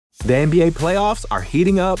The NBA playoffs are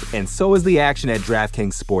heating up, and so is the action at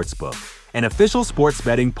DraftKings Sportsbook, an official sports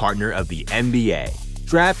betting partner of the NBA.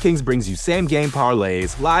 DraftKings brings you same-game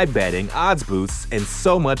parlays, live betting, odds boosts, and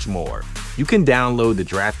so much more. You can download the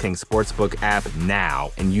DraftKings Sportsbook app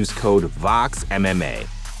now and use code VOXMMA.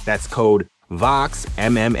 That's code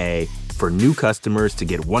VOXMMA for new customers to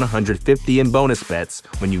get $150 in bonus bets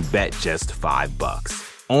when you bet just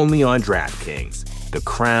 $5. Only on DraftKings. The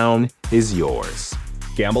crown is yours.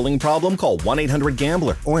 Gambling problem? Call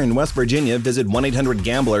 1-800-GAMBLER. Or in West Virginia, visit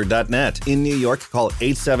 1-800-GAMBLER.net. In New York, call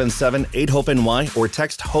 877-8-HOPE-NY or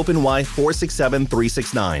text HOPE-NY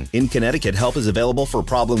 467-369. In Connecticut, help is available for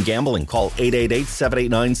problem gambling. Call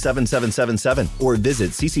 888-789-7777 or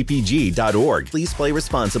visit ccpg.org. Please play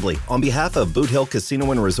responsibly. On behalf of Boot Hill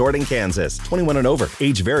Casino and Resort in Kansas, 21 and over.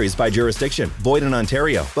 Age varies by jurisdiction. Void in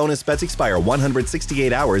Ontario. Bonus bets expire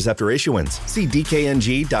 168 hours after issuance. See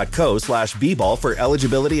dkng.co/bball for eligibility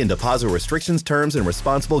and deposit restrictions, terms, and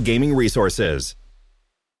responsible gaming resources.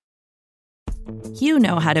 You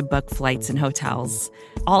know how to book flights and hotels.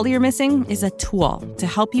 All you're missing is a tool to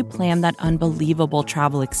help you plan that unbelievable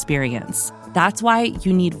travel experience. That's why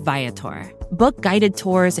you need Viator. Book guided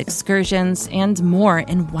tours, excursions, and more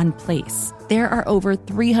in one place. There are over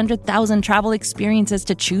 300,000 travel experiences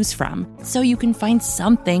to choose from, so you can find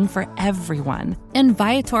something for everyone. And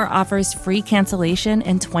Viator offers free cancellation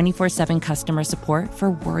and 24/7 customer support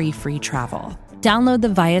for worry-free travel. Download the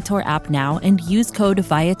Viator app now and use code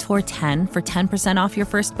Viator10 for 10% off your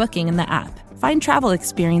first booking in the app. Find travel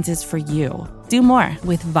experiences for you. Do more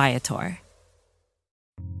with Viator.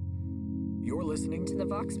 You're listening to the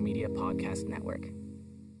Vox Media Podcast Network.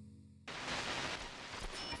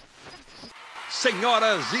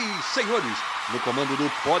 Senhoras e senhores, no comando do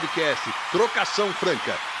podcast Trocação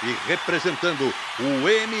Franca e representando o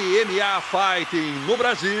MMA Fighting no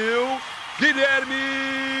Brasil, Guilherme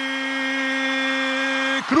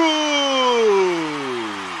Cruz.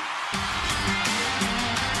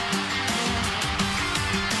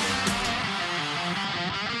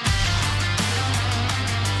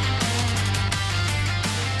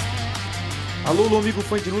 Alô, amigo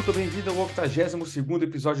fã de luta, bem-vindo ao 82º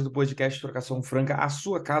episódio do podcast Trocação Franca, a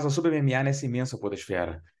sua casa sobre MMA nessa imensa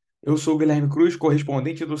podosfera. Eu sou o Guilherme Cruz,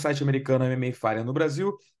 correspondente do site americano MMA Fighting no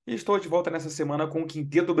Brasil, e estou de volta nessa semana com o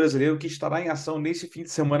quinteto brasileiro que estará em ação neste fim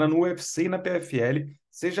de semana no UFC e na PFL,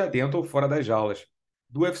 seja dentro ou fora das jaulas.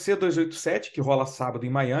 Do UFC 287, que rola sábado em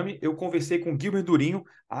Miami, eu conversei com Gilbert Durinho,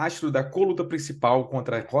 astro da coluta principal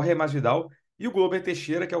contra Jorge Masvidal, e o Glover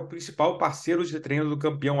Teixeira, que é o principal parceiro de treino do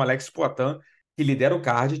campeão Alex Poatan, que lidera o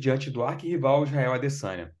card diante do arquirrival Israel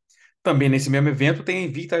Adesanya. Também nesse mesmo evento tem a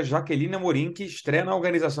invicta Jaqueline Amorim, que estreia na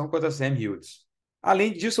organização contra Sam Hughes.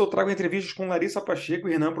 Além disso, eu trago entrevistas com Larissa Pacheco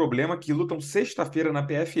e Renan Problema, que lutam sexta-feira na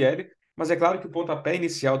PFL, mas é claro que o pontapé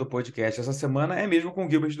inicial do podcast essa semana é mesmo com o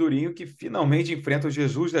Gilbert Durinho, que finalmente enfrenta o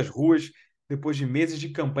Jesus das ruas depois de meses de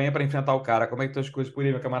campanha para enfrentar o cara. Como é que estão as coisas por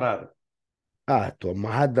aí, meu camarada? Tô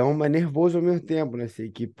amarradão, mas nervoso ao mesmo tempo, né? Sei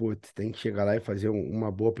que, putz, tem que chegar lá e fazer uma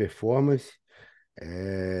boa performance.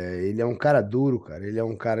 Ele é um cara duro, cara. Ele é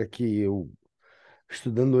um cara que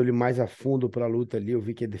estudando ele mais a fundo pra luta ali, eu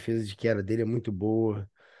vi que a defesa de queda dele é muito boa.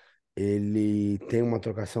 Ele tem uma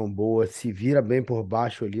trocação boa, se vira bem por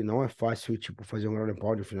baixo ali. Não é fácil, tipo, fazer um ground and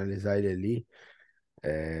pound e finalizar ele ali.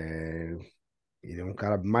 É, Ele é um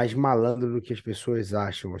cara mais malandro do que as pessoas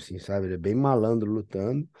acham, assim, sabe? Ele é bem malandro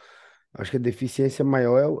lutando. Acho que a deficiência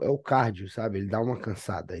maior é o cardio, sabe? Ele dá uma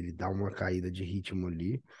cansada, ele dá uma caída de ritmo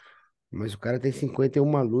ali. Mas o cara tem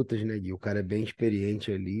 51 lutas, né, Gui? O cara é bem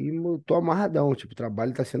experiente ali. Eu tô amarradão. Tipo, o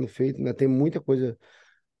trabalho tá sendo feito. Ainda tem muita coisa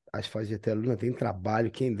a se fazer até ali. Ainda tem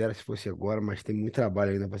trabalho. Quem dera se fosse agora, mas tem muito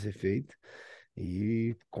trabalho ainda pra ser feito.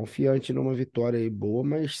 E confiante numa vitória aí boa,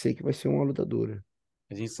 mas sei que vai ser uma luta dura.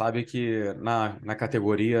 A gente sabe que na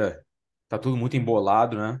categoria tá tudo muito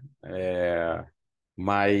embolado, né?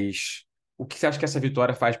 Mas o que você acha que essa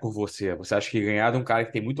vitória faz por você? Você acha que ganhar de um cara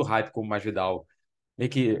que tem muito hype como o Masvidal meio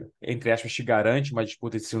que, entre aspas, te garante uma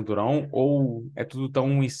disputa de cinturão, ou é tudo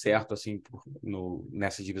tão incerto assim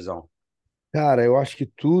nessa divisão? Cara, eu acho que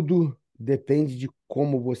tudo depende de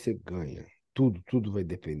como você ganha. Tudo vai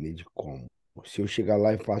depender de como. Se eu chegar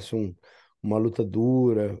lá e faço uma luta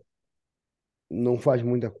dura, não faz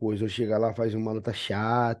muita coisa. Eu chegar lá, faz uma luta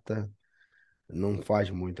chata, não faz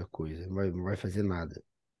muita coisa. Não vai fazer nada.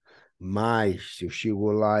 Mas se eu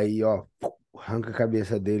chego lá e, ó, arranca a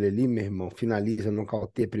cabeça dele ali, meu irmão, finaliza,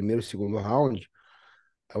 nocauteia primeiro, segundo round,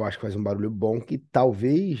 eu acho que faz um barulho bom que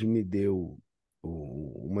talvez me deu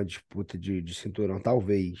uma disputa de cinturão,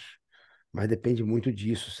 talvez. Mas depende muito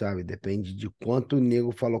disso, sabe? Depende de quanto o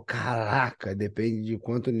nego falou, caraca, depende de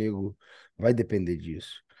quanto o nego vai depender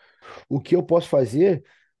disso. O que eu posso fazer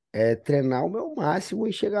é treinar o meu máximo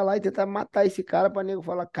e chegar lá e tentar matar esse cara pra nego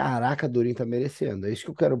falar, caraca, Durinho tá merecendo. É isso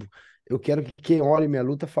que eu quero. Eu quero que quem olhe minha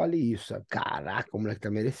luta fale isso, sabe? Caraca, o moleque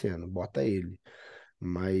tá merecendo, bota ele.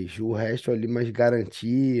 Mas o resto ali, mais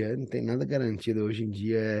garantia, não tem nada garantido hoje em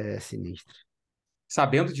dia, é sinistro.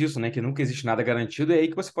 Sabendo disso, né, que nunca existe nada garantido, é aí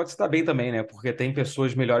que você pode se dar bem também, né? Porque tem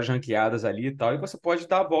pessoas melhores ranqueadas ali e tal, e você pode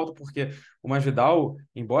dar a volta, porque o Masvidal,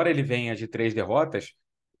 embora ele venha de 3 derrotas,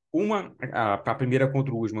 a primeira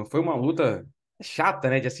contra o Usman foi uma luta chata,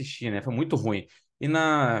 né, de assistir, né? Foi muito ruim. E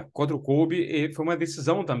contra o Colby foi uma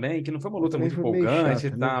decisão também, que não foi uma luta Também muito foi meio empolgante e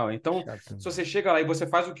chata, né? tal. Então, Chata. se você chega lá e você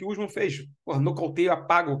faz o que o Usman fez, porra, nocauteia,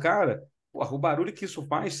 apaga o cara, porra, o barulho que isso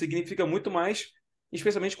faz significa muito mais,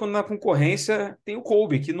 especialmente quando na concorrência tem o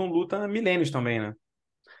Colby, que não luta há milênios também, né?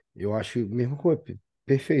 Eu acho mesmo coisa.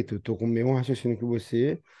 Perfeito, eu tô com o mesmo raciocínio que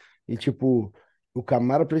você. E, tipo, o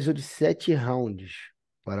Camaro precisou de 7 rounds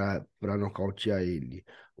para nocautear ele.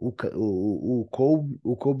 O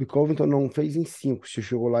Colby Covington não fez em 5. Se eu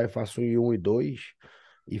chegou lá e faço em 1 e 2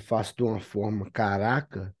 e faço de uma forma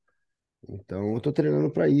caraca, então eu tô treinando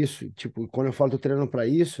para isso. Tipo, quando eu falo tô treinando para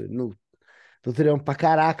isso, no, tô treinando pra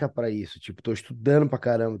caraca para isso. Tipo, tô estudando pra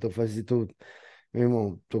caramba, meu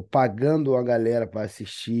irmão, tô pagando a galera pra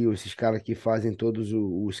assistir, esses caras que fazem todos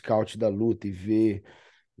o scout da luta e ver.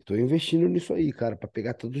 Tô investindo nisso aí, cara, pra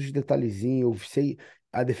pegar todos os detalhezinhos. Eu sei,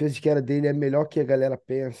 a defesa de queda dele é melhor que a galera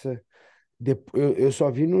pensa. Eu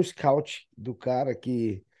só vi no scout do cara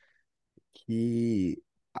que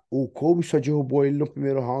o Kobe só derrubou ele no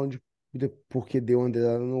primeiro round porque deu uma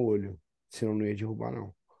dedada no olho. Senão não ia derrubar,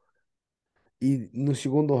 não. E no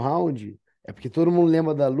segundo round, é porque todo mundo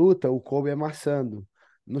lembra da luta, o Kobe amassando.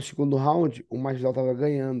 No segundo round, o Masvidal tava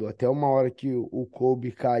ganhando. Até uma hora que o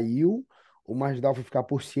Kobe caiu, o Masvidal foi ficar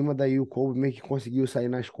por cima, daí o Kobe meio que conseguiu sair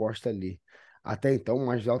nas costas ali. Até então, o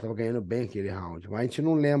Masvidal tava ganhando bem aquele round. Mas a gente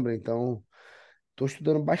não lembra, então tô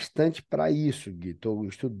estudando bastante para isso, Gui. Tô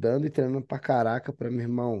estudando e treinando pra caraca pra meu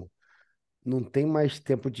irmão não tem mais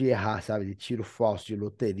tempo de errar, sabe? De tiro falso, de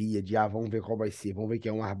loteria, de vamos ver qual vai ser, vamos ver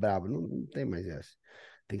quem é o mais brabo. Não, não tem mais essa.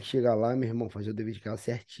 Tem que chegar lá, meu irmão, fazer o dever de casa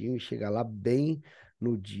certinho e chegar lá bem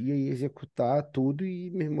no dia e executar tudo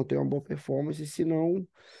e, meu irmão, ter uma boa performance, senão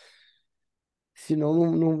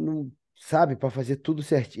sabe, para fazer tudo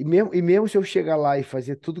certinho. E mesmo se eu chegar lá e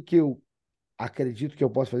fazer tudo que eu acredito que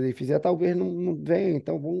eu posso fazer e fizer, talvez não venha.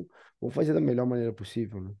 Então, vamos fazer da melhor maneira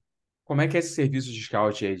possível, né? Como é que é esse serviço de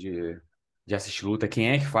scout aí de assistir luta?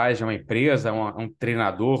 Quem é que faz? É uma empresa? É um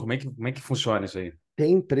treinador? Como é que funciona isso aí?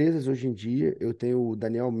 Tem empresas hoje em dia, eu tenho o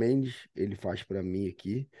Daniel Mendes, ele faz para mim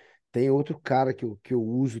aqui. Tem outro cara que eu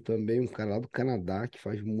uso também, um cara lá do Canadá, que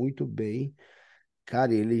faz muito bem.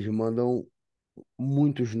 Cara, eles mandam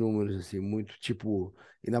muitos números, assim, muito, tipo,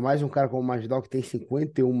 ainda mais um cara como o Masvidal, que tem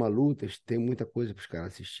 51 lutas, tem muita coisa para os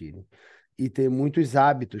caras assistirem. E tem muitos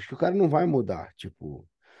hábitos que o cara não vai mudar, tipo,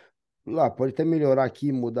 lá, pode até melhorar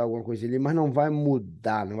aqui, mudar alguma coisa ali, mas não vai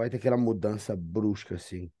mudar, não vai ter aquela mudança brusca,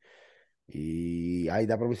 assim. E aí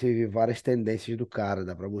dá pra você ver várias tendências do cara,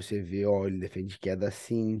 dá pra você ver, ó, ele defende queda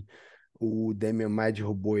assim, o Demian Maia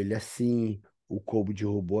derrubou ele assim, o Kobe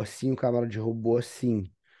derrubou assim, o Camaro derrubou assim.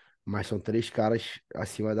 Mas são 3 caras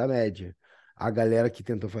acima da média. A galera que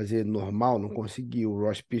tentou fazer normal não conseguiu, o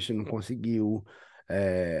Ross Pichon não conseguiu,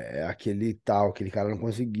 aquele cara não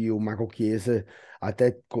conseguiu, o Michael Chiesa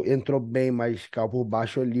até entrou bem, mas caiu por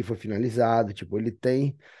baixo ali, foi finalizado. Tipo, ele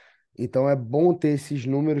tem. Então é bom ter esses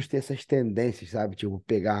números, ter essas tendências, sabe? Tipo,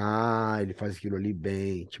 pegar, ele faz aquilo ali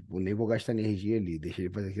bem, tipo, nem vou gastar energia ali, deixa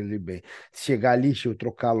ele fazer aquilo ali bem. Se chegar ali, deixa eu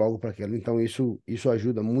trocar logo para aquilo. Então isso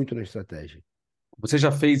ajuda muito na estratégia. Você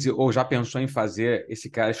já fez ou já pensou em fazer esse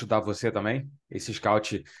cara estudar você também? Esse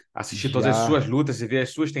scout assistir todas as suas Já lutas e ver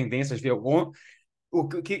as suas tendências, ver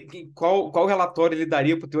qual relatório ele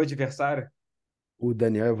daria para o teu adversário? o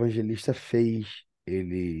Daniel Evangelista fez,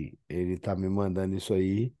 ele tá me mandando isso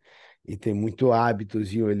aí. E tem muito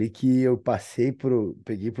hábitozinho ali que eu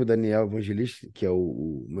peguei pro Daniel Evangelista, que é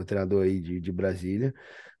o meu treinador aí de Brasília,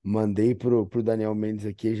 mandei pro Daniel Mendes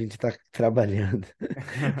aqui, a gente tá trabalhando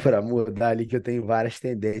para mudar ali, que eu tenho várias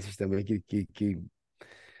tendências também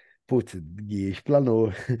putz, Gui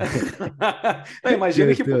explanou. Não, Que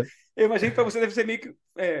imagino eu que tô... eu imagino que para você deve ser meio que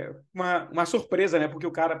uma surpresa, né? Porque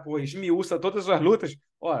o cara, pô, esmiuça todas as suas lutas.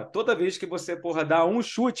 Ó, toda vez que você, porra, dá um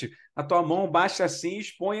chute, a tua mão baixa assim e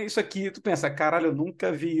expõe isso aqui. Tu pensa, caralho, eu nunca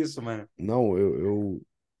vi isso, mano. Não,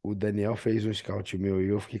 o Daniel fez um scout meu e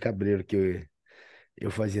eu fiquei cabreiro que eu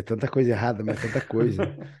fazia tanta coisa errada, mas tanta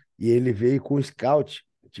coisa. E ele veio com o scout,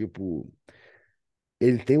 tipo,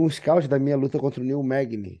 ele tem um scout da minha luta contra o Neil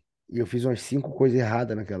Magny. E eu fiz umas 5 coisas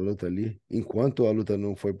erradas naquela luta ali, enquanto a luta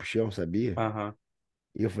não foi pro chão, sabia? Aham,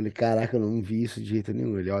 E eu falei, caraca, eu não vi isso de jeito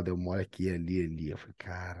nenhum. Ele, ó, deu mole aqui, ali, ali. Eu falei,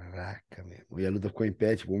 caraca, meu. E a luta ficou em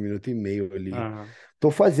pé, tipo, 1 minuto e meio ali. aham. Tô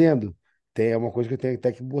fazendo. É uma coisa que eu tenho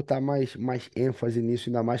até que botar mais ênfase nisso,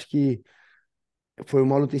 ainda mais que foi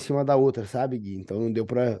uma luta em cima da outra, sabe, Gui? Então não deu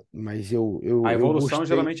pra. Mas A eu evolução gostei.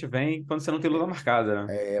 geralmente vem quando você não tem luta marcada,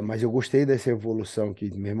 né? Mas eu gostei dessa evolução que,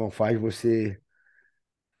 meu irmão, faz você,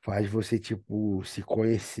 tipo, se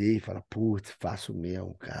conhecer e falar, putz, faço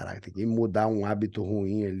mesmo, caraca, tem que mudar um hábito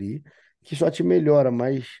ruim ali, que só te melhora,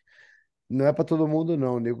 mas não é pra todo mundo,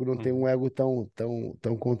 não. O nego não tem um Uhum. ego tão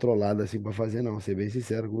controlado assim pra fazer, não. Vou ser bem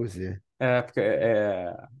sincero com você. Porque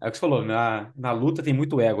é o que você falou, na luta tem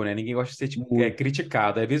muito ego, né? Ninguém gosta de ser tipo, Muito.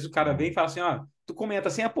 criticado. Às vezes o cara vem e Muito. fala assim, ó, tu comenta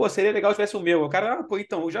assim, pô, seria legal se tivesse o meu. O cara, pô,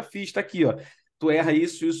 então, eu já fiz, tá aqui, ó. Tu erra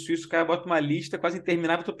isso, isso, isso, o cara bota uma lista quase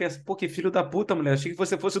interminável, tu pensa, pô, que filho da puta, mulher, achei que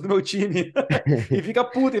você fosse do meu time. E fica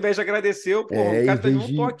puto, em vez de agradecer, pô, o Em cara tá dando vez um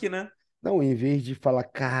de. toque, né? Não, em vez de falar,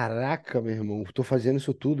 caraca, meu irmão, tô fazendo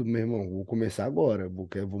isso tudo, meu irmão, vou começar agora, vou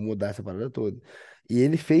mudar essa parada toda. E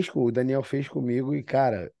ele fez, o Daniel fez comigo e,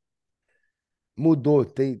 cara, mudou.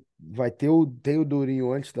 Tem o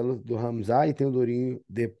Durinho antes da luta do Ramzat e tem o Durinho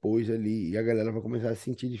depois ali. E a galera vai começar a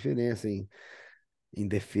sentir diferença em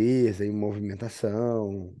defesa, em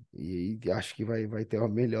movimentação. E aí acho que vai ter uma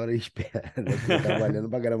melhora aí, espera. Tô trabalhando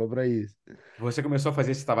pra caramba pra isso. Você começou a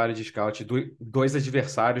fazer esse trabalho de scout, dois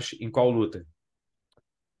adversários em qual luta?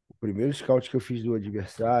 O primeiro scout que eu fiz do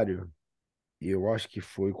adversário, eu acho que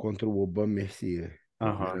foi contra o Obama Mercier.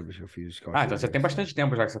 Foi a primeira Aham. vez que eu fiz o Ah, scout do então você tem adversário. bastante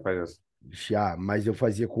tempo já que você faz isso. Já, mas eu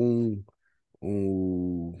fazia com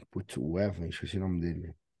putz, o Evans, esqueci o nome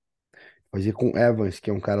dele. Fazia com o Evans, que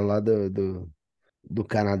é um cara lá do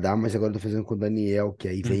Canadá, mas agora eu tô fazendo com o Daniel, que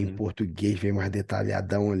aí vem em Uhum. português, vem mais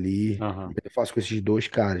detalhadão ali. Aham. Eu faço com esses dois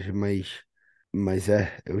caras, mas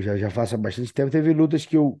eu já faço há bastante tempo. Teve lutas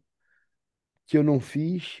que eu não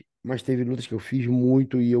fiz, mas teve lutas que eu fiz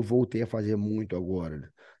muito e eu voltei a fazer muito agora, né?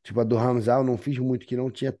 Tipo a do Ramzal eu não fiz muito, que não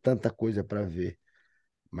tinha tanta coisa pra ver.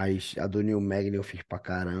 Mas a do Neil Magny eu fiz pra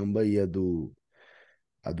caramba e a do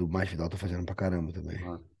Mais Vidal eu tô fazendo pra caramba também.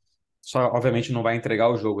 Aham. Só, obviamente, não vai entregar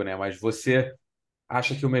o jogo, né? Mas você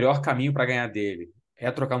acha que o melhor caminho para ganhar dele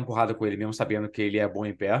é trocar uma porrada com ele, mesmo sabendo que ele é bom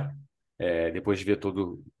em pé, depois de ver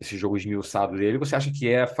todo esse jogo esmiuçado dele? Você acha que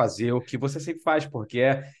é fazer o que você sempre faz, porque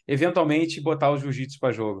é eventualmente botar o jiu-jitsu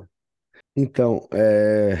para jogo? Então,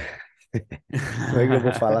 como é que eu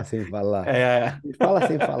vou falar sem falar? É, Fala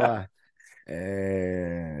sem falar.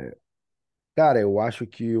 É, Cara, eu acho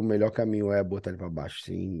que o melhor caminho é botar ele pra baixo,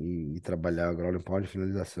 sim, e trabalhar ground and pound,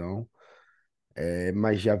 finalização.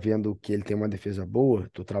 Mas já vendo que ele tem uma defesa boa,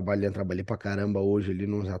 trabalhei pra caramba hoje ali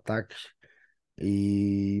nos ataques.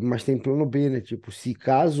 Mas tem plano B, né? Tipo,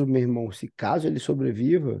 meu irmão, se caso ele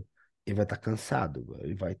sobreviva, ele vai estar cansado,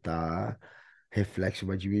 ele vai estar, reflexo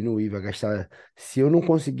vai diminuir, vai gastar. Se eu não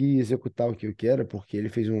conseguir executar o que eu quero, é porque ele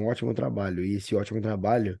fez um ótimo trabalho, e esse ótimo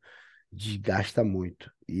trabalho desgasta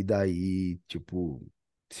muito. E daí, tipo,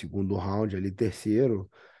 segundo round ali, terceiro,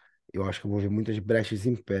 eu acho que eu vou ver muitas brechas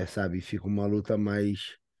em pé, sabe? Fica uma luta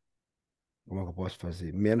mais, como é que eu posso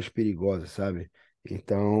fazer? Menos perigosa, sabe?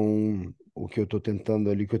 Então, o que eu tô tentando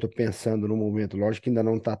ali, o que eu tô pensando no momento, lógico que ainda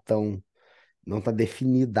não tá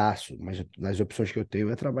definidaço, mas nas opções que eu tenho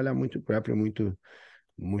é trabalhar muito grappling,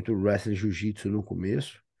 muito wrestling, jiu-jitsu no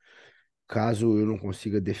começo. Caso eu não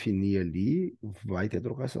consiga definir ali, vai ter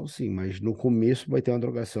trocação sim, mas no começo vai ter uma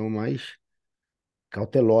trocação mais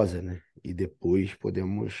cautelosa, né? E depois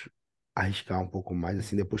podemos arriscar um pouco mais,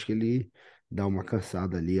 assim, depois que ele dá uma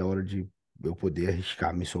cansada ali, é hora de eu poder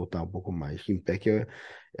arriscar, me soltar um pouco mais. Que em pé que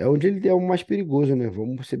é onde ele é o mais perigoso, né?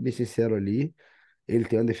 Vamos ser bem sinceros ali. Ele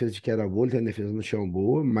tem uma defesa de queda boa, ele tem uma defesa no chão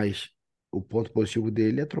boa, mas o ponto positivo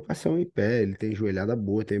dele é a trocação em pé. Ele tem joelhada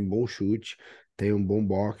boa, tem um bom chute, tem um bom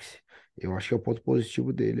boxe. Eu acho que é o ponto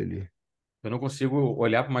positivo dele ali. eu não consigo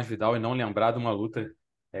olhar para o Masvidal e não lembrar de uma luta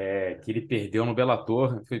que ele perdeu no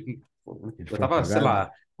Bellator. Ele Eu foi tava, sei apagado?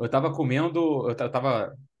 lá, eu tava comendo, eu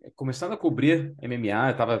tava começando a cobrir MMA,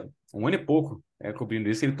 eu tava um ano e pouco cobrindo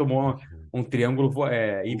isso. Ele tomou um triângulo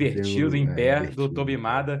O invertido triângulo em é pé do invertido em pé.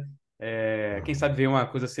 Tobimada. Quem Aham. sabe veio uma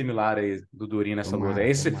coisa similar aí do Durinho nessa luta.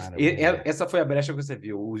 Tomara, tomara, vamos ver. Essa foi a brecha que você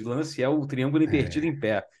viu. O lance é o triângulo invertido É. em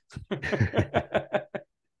pé.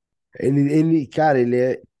 Cara, ele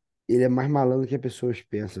é mais malandro que as pessoas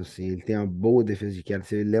pensam, assim. Ele tem uma boa defesa de queda.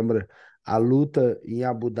 Você lembra a luta em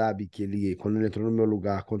Abu Dhabi, quando ele entrou no meu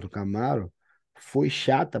lugar contra o Camaro, foi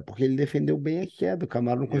chata, porque ele defendeu bem a queda. O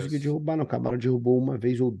Camaro não conseguiu Isso. derrubar, não. O Camaro derrubou uma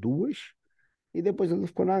vez ou duas, E depois ele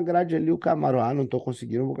ficou na grade ali, o Camaro, não tô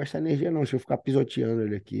conseguindo, não vou gastar energia não, deixa eu ficar pisoteando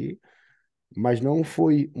ele aqui. Mas não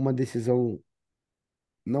foi uma decisão,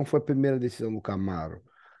 não foi a primeira decisão do Camaro.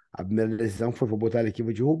 A primeira decisão foi, vou botar ele aqui,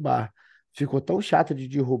 vou derrubar. Ficou tão chato de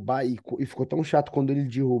derrubar e ficou tão chato quando ele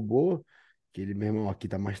derrubou, que ele, meu irmão, aqui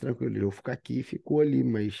tá mais tranquilo, eu vou ficar aqui e ficou ali,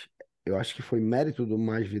 mas eu acho que foi mérito do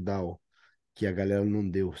Mais Vidal que a galera não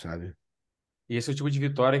deu, sabe? E esse é o tipo de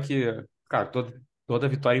vitória que, cara, toda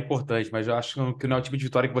vitória é importante, mas eu acho que não é o tipo de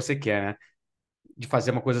vitória que você quer, né? De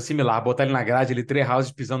fazer uma coisa similar, botar ele na grade, ele três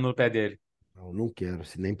houses pisando no pé dele. Não, não quero,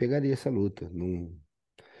 se nem pegaria essa luta. Não...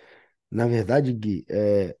 Na verdade, Gui,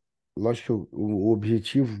 lógico que o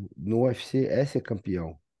objetivo no UFC é ser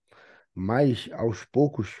campeão, mas aos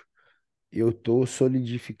poucos eu tô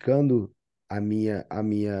solidificando a minha, a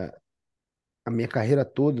minha, a minha carreira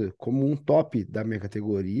toda como um top da minha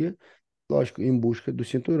categoria, lógico, em busca do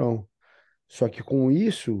cinturão. Só que com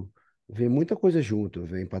isso vem muita coisa junto,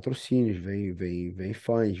 vem patrocínios, vem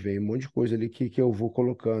fãs, vem um monte de coisa ali que eu vou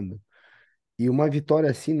colocando. E uma vitória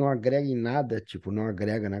assim não agrega em nada, tipo, não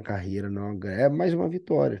agrega na carreira, não agrega, é mais uma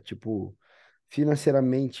vitória, tipo,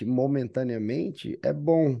 financeiramente, momentaneamente, é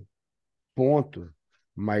bom, ponto.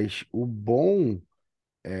 Mas o bom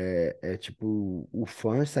é tipo, o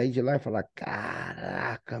fã sair de lá e falar,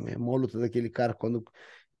 caraca, meu irmão, a luta daquele cara, quando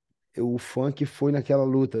o fã que foi naquela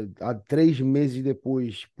luta, há 3 meses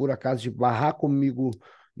depois, por acaso, de barrar comigo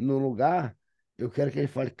no lugar, eu quero que ele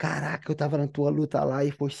fale, caraca, eu tava na tua luta lá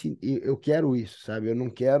e foi, eu quero isso, sabe? Eu não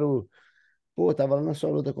quero, pô, eu tava lá na sua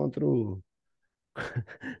luta contra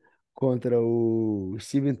o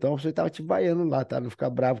Steven Thompson e tava te vaiando lá, tá? Não ficar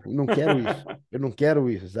bravo, não quero isso. Eu não quero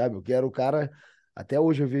isso, sabe? Eu quero o cara. Até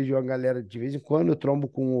hoje eu vejo uma galera, de vez em quando eu trombo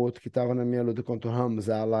com o outro que tava na minha luta contra o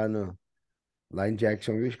Hamza lá, no, lá em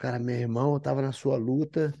Jacksonville. Os cara, meu irmão, eu tava na sua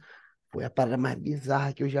luta. Foi a parada mais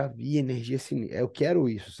bizarra que eu já vi, energia assim. Eu quero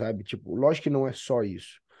isso, sabe? Tipo, lógico que não é só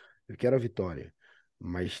isso. Eu quero a vitória,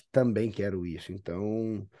 mas também quero isso.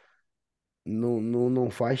 Então, não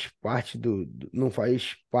faz parte não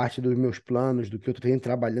faz parte dos meus planos, do que eu tenho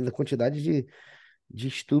trabalhando, a quantidade de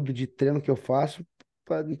estudo, de treino que eu faço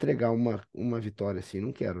para entregar uma vitória assim.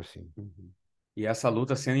 Não quero assim. Uhum. E essa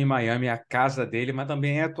luta sendo em Miami, é a casa dele, mas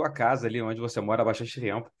também é a tua casa ali, onde você mora há bastante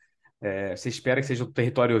tempo. Você espera que seja um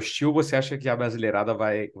território hostil ou você acha que a brasileirada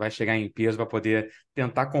vai chegar em peso para poder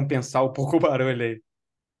tentar compensar um pouco o barulho aí?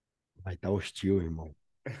 Vai estar hostil, irmão.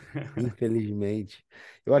 Infelizmente.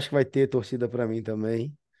 Eu acho que vai ter torcida para mim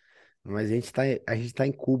também. Mas a gente tá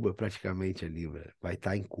em Cuba praticamente ali, velho. Vai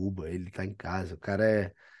estar em Cuba, ele tá em casa. O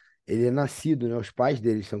cara ele é nascido, né? Os pais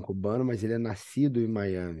dele são cubanos, mas ele é nascido em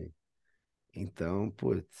Miami. Então,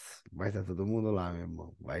 putz, vai estar todo mundo lá, meu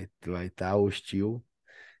irmão. Vai estar hostil.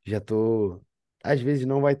 Já tô. Às vezes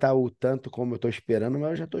não vai estar o tanto como eu tô esperando, mas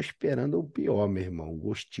eu já tô esperando o pior, meu irmão. O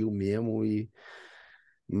hostil mesmo.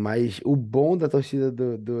 Mas o bom da torcida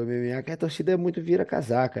do MMA é que a torcida é muito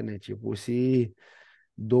vira-casaca, né? Tipo, se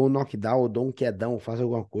dou um knockdown ou dou um quedão, faz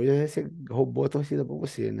alguma coisa, você roubou a torcida pra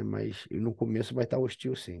você, né? Mas no começo vai estar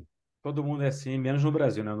hostil, sim. Todo mundo é assim, menos no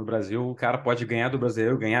Brasil, né? No Brasil, o cara pode ganhar do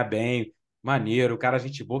brasileiro, ganhar bem, maneiro, o cara é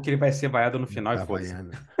gente boa, que ele vai ser vaiado no final e Tá foda-se.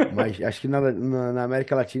 vaiando. Mas acho que na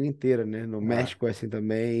América Latina inteira, né? No Ah. México é assim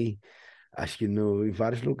também. Acho que em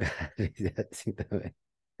vários lugares é assim também.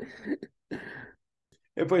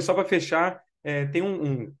 Depois, só para fechar, tem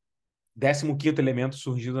um 15º elemento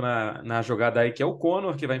surgido na jogada aí, que é o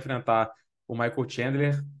Conor, que vai enfrentar o Michael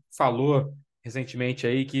Chandler. Falou recentemente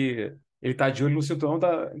aí que ele tá de olho no cinturão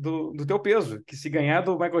do teu peso, que se ganhar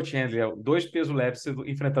do Michael Chandler, dois pesos leves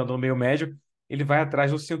enfrentando no meio médio, ele vai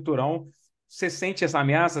atrás do cinturão. Você sente essa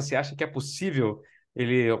ameaça? Você acha que é possível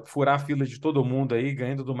ele furar a fila de todo mundo aí,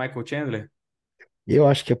 ganhando do Michael Chandler? Eu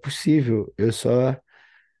acho que é possível. Eu só.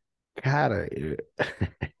 Cara,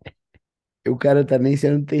 o cara tá nem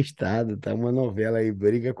sendo testado, tá uma novela aí,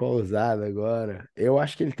 briga com a ousada agora. Eu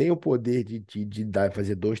acho que ele tem o poder de dar,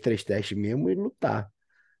 fazer 2, 3 testes mesmo e lutar.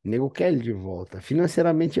 O nego quer ele de volta.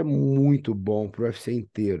 Financeiramente é muito bom pro UFC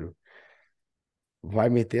inteiro. Vai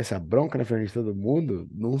meter essa bronca na frente de todo mundo?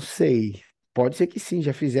 Não sei. Pode ser que sim,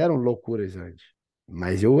 já fizeram loucuras antes.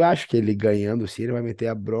 Mas eu acho que ele ganhando sim, ele vai meter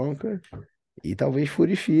a bronca e talvez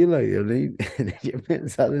fure fila. Eu nem, nem tinha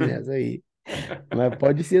pensado nessa aí. Mas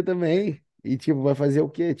pode ser também. E tipo, vai fazer o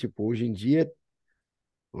quê? Tipo, hoje em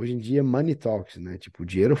dia money talks, né? Tipo, o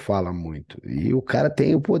dinheiro fala muito. E o cara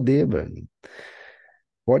tem o poder, mano.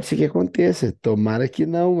 Pode ser que aconteça, tomara que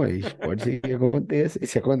não, mas pode ser que aconteça. E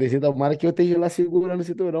se acontecer, tomara que eu esteja lá segurando o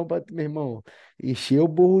cinturão para, meu irmão, encher o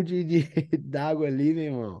burro d'água ali, meu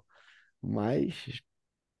irmão. Mas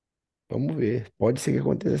vamos ver. Pode ser que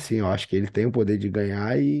aconteça assim. Eu acho que ele tem o poder de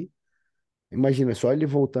ganhar e Imagina, só ele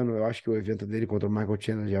voltando, eu acho que o evento dele contra o Michael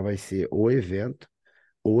Chandler já vai ser o evento.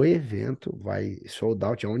 O evento vai sold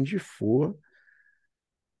out aonde for.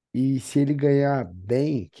 E se ele ganhar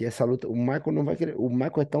bem, que essa luta, o Michael não vai querer. O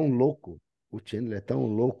Michael é tão louco, o Chandler é tão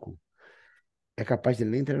louco, é capaz de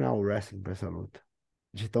ele nem treinar o wrestling pra essa luta.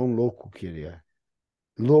 De tão louco que ele é.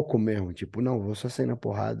 Louco mesmo, tipo, não, vou só sair na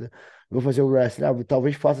porrada, vou fazer o wrestling. Ah,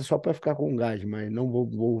 talvez faça só pra ficar com gás, mas não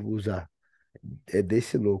vou usar. É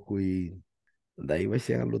desse louco. E daí vai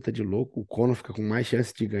ser a luta de louco. O Conor fica com mais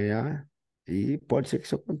chance de ganhar. E pode ser que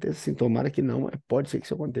isso aconteça. Sim, tomara que não, mas pode ser que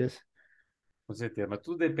isso aconteça. Com certeza, mas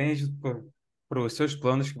tudo depende para os seus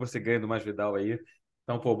planos que você ganha do Masvidal aí.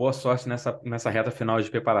 Então, pô, boa sorte nessa reta final de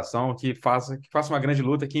preparação, que faça uma grande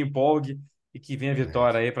luta, que empolgue e que venha a É,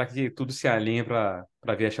 vitória aí para que tudo se alinhe para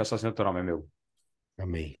vir achar sua cinturão, meu amigo.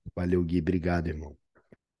 amém. Valeu, Gui. Obrigado, irmão.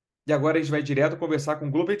 E agora a gente vai direto conversar com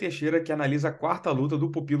o Glover Teixeira, que analisa a quarta luta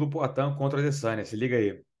do Pupilo Poatan contra o Adesanya. Se liga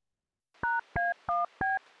aí.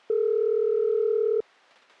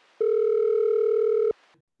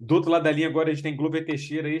 Do outro lado da linha agora a gente tem Glover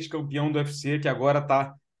Teixeira, ex-campeão do UFC, que agora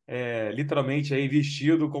está literalmente aí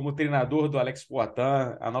vestido como treinador do Alex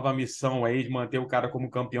Poatan, a nova missão aí de manter o cara como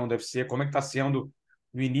campeão do UFC. Como é que está sendo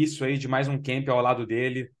o início aí de mais um camp ao lado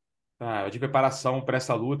dele, de preparação para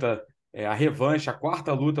essa luta, a revanche, a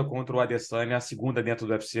quarta luta contra o Adesanya, a segunda dentro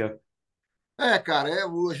do UFC? Cara,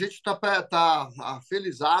 a gente tá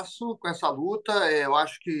felizaço com essa luta. Eu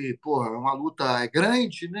acho que, porra, é uma luta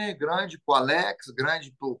grande, né? Grande pro Alex,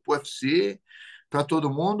 grande pro UFC, para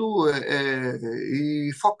todo mundo,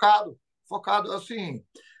 e focado, assim.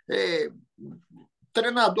 é,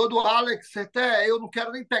 Treinador do Alex, até eu não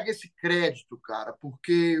quero nem pegar esse crédito, cara,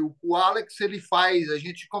 porque o Alex, ele faz, a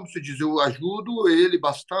gente, como se diz, eu ajudo ele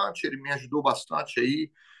bastante, ele me ajudou bastante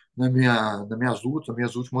aí nas minhas lutas, nas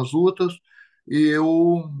minhas últimas lutas, e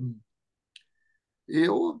eu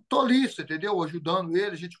tô ali, você entendeu? Ajudando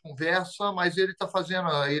ele, a gente conversa, mas ele tá fazendo,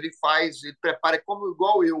 ele prepara é como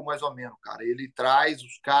igual eu, mais ou menos, cara. Ele traz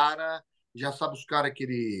os caras, já sabe os caras que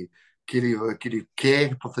ele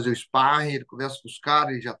quer para fazer o sparring, ele conversa com os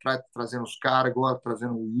caras, ele já trazendo os caras, agora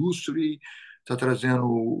trazendo o Yusri, tá trazendo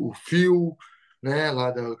o Phil, né,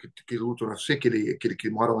 lá que luta, não sei, aquele que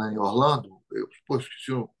mora lá em Orlando, pô,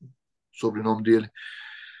 esqueci o sobrenome dele.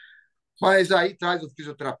 Mas aí traz o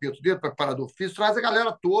fisioterapeuta dele, o preparador físico, traz a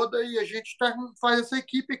galera toda e a gente faz essa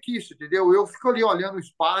equipe aqui, você entendeu? Eu fico ali olhando o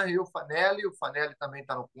sparring, o Fanelli também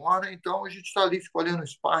está no corner, então a gente está ali, fica olhando o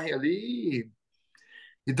sparring ali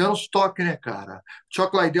e dando os toques, né, cara?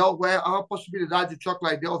 Chuck Liddell, há a possibilidade de Chuck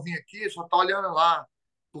Liddell vir aqui, só tá olhando lá,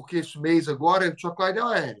 porque esse mês agora, o Chuck Liddell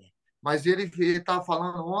mas ele estava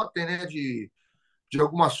falando ontem, né, de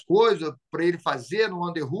algumas coisas para ele fazer no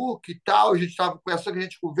underhook e tal. A gente estava conversando, a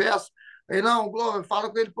gente conversa. Aí, não, Glover, fala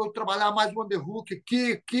com ele para eu trabalhar mais no underhook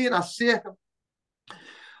aqui na cerca.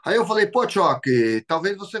 Aí eu falei, pô, Choque,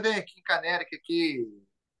 talvez você venha aqui em Canérica aqui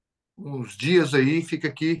uns dias aí, fica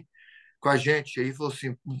aqui com a gente. Aí ele falou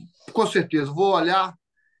assim, com certeza, vou olhar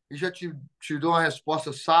e já te dou uma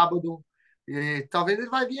resposta sábado. E talvez ele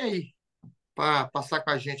vai vir aí para passar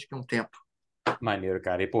com a gente aqui um tempo. Maneiro,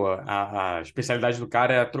 cara. E, pô, a especialidade do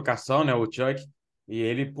cara é a trocação, né? O Chuck. E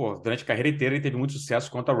ele, pô, durante a carreira inteira, ele teve muito sucesso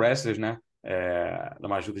contra wrestlers, né?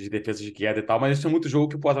 Numa ajuda de defesa de queda e tal. Mas isso é muito jogo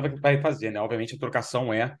que o Poitin vai fazer, né? Obviamente, a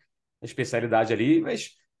trocação é a especialidade ali,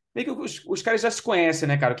 mas meio que os caras já se conhecem,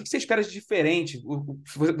 né, cara? O que você espera de diferente?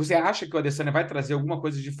 Você acha que o Adesanya vai trazer alguma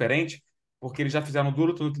coisa diferente? Porque eles já fizeram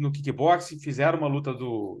duro no kickboxing, fizeram uma luta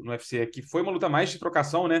no UFC que foi uma luta mais de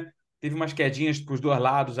trocação, né? Teve umas quedinhas para os dois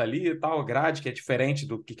lados ali e tal, grade, que é diferente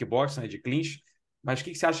do kickboxing, né, de clinch. Mas o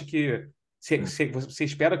que você acha que. Você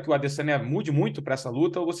espera que o Adesanya mude muito para essa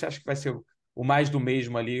luta ou você acha que vai ser o mais do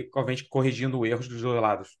mesmo ali, obviamente corrigindo erros dos dois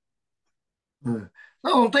lados?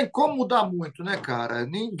 Não tem como mudar muito, né, cara?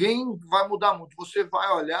 Ninguém vai mudar muito. Você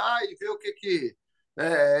vai olhar e ver o que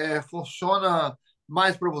funciona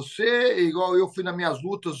mais para você, igual eu fui nas minhas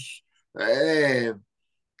lutas é,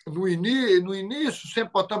 no início,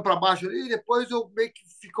 sempre botando para baixo ali, depois eu meio que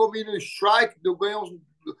ficou meio no strike,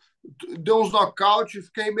 deu uns nocaute,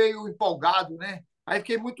 fiquei meio empolgado, né? Aí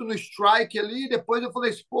fiquei muito no strike ali, depois eu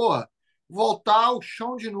falei assim, porra, voltar ao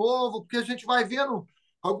chão de novo, porque a gente vai vendo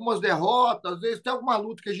algumas derrotas, às vezes tem alguma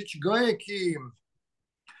luta que a gente ganha que,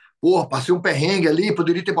 porra, passei um perrengue ali,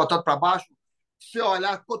 poderia ter botado para baixo. Se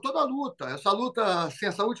olhar, pô, toda a luta, essa luta, assim,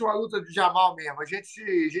 essa última luta de Jamal mesmo, a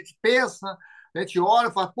gente pensa, a gente olha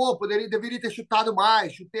e fala, pô, deveria ter chutado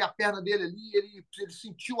mais, chutei a perna dele ali, ele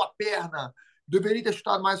sentiu a perna, deveria ter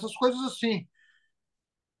chutado mais, essas coisas assim.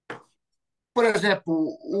 Por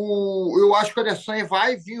exemplo, eu acho que o Adesanya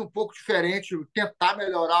vai vir um pouco diferente, tentar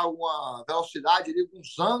melhorar alguma velocidade, ali,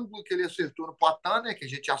 alguns ângulos que ele acertou no Poatan, né, que a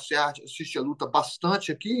gente assiste a luta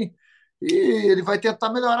bastante aqui, e ele vai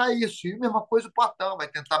tentar melhorar isso. E a mesma coisa o Poatan, vai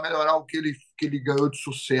tentar melhorar o que ele ganhou de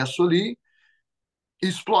sucesso ali e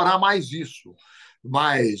explorar mais isso.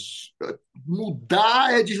 Mas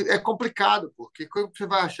mudar é complicado, porque como você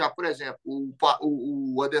vai achar, por exemplo,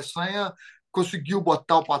 o Adesanya conseguiu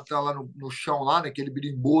botar o Patan lá no chão, lá, naquele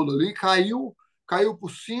birimbolo ali, caiu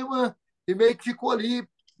por cima e meio que ficou ali,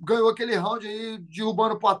 ganhou aquele round aí,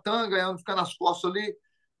 derrubando o Patan, ganhando, ficando nas costas ali.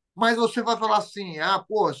 Mas você vai falar assim,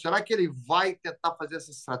 pô, será que ele vai tentar fazer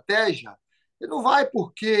essa estratégia? Ele não vai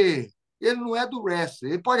porque ele não é do wrestling.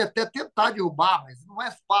 Ele pode até tentar derrubar, mas não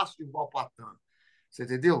é fácil derrubar o Patan. Você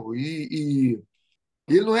entendeu? E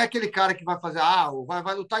ele não é aquele cara que vai fazer,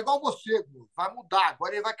 vai lutar igual você, vai mudar.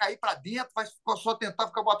 Agora ele vai cair para dentro, vai só tentar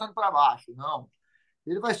ficar botando para baixo. Não.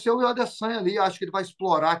 Ele vai ser o Adesanya ali. Acho que ele vai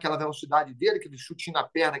explorar aquela velocidade dele, aquele chutinho na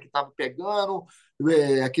perna que estava pegando,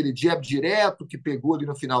 aquele jab direto que pegou ali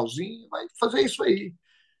no finalzinho. Vai fazer isso aí.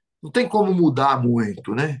 Não tem como mudar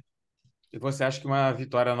muito, né? E você acha que uma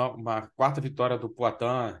vitória, uma quarta vitória do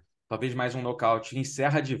Poatan, talvez mais um nocaute,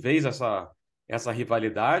 encerra de vez essa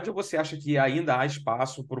rivalidade? Ou você acha que ainda há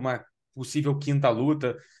espaço por uma possível quinta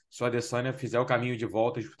luta se o Adesanya fizer o caminho de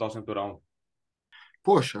volta e disputar o cinturão?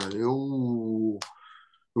 Poxa, eu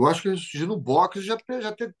acho que no boxe já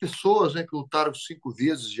teve pessoas, né, que lutaram 5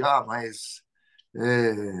 vezes já, mas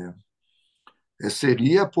é,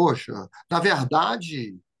 seria, poxa, na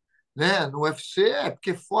verdade, né, no UFC é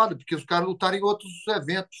porque é foda, porque os caras lutaram em outros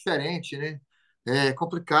eventos diferentes, né? É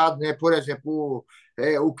complicado, né? Por exemplo,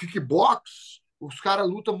 o kickbox, os caras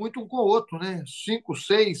lutam muito um com o outro, né? 5,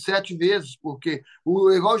 6, 7 vezes, porque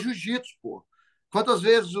igual o jiu-jitsu, pô. Quantas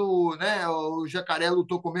vezes o Jacaré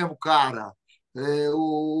lutou com o mesmo cara?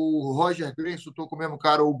 O Roger Gracie lutou com o mesmo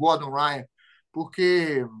cara, o Gordon Ryan,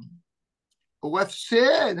 porque o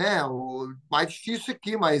UFC, né, o mais difícil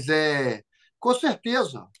aqui, mas com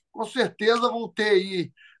certeza vão ter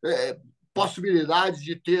aí é, possibilidade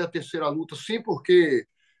de ter a terceira luta, sim, porque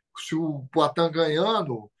se o Poatan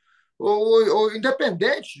ganhando, ou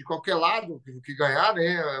independente de qualquer lado que ganhar,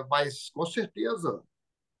 né, mas com certeza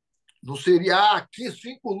não seria aqui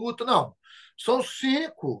 5 lutas, não. São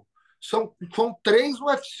 5, são 3 no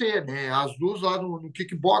UFC, né? As duas lá no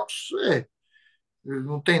kickbox,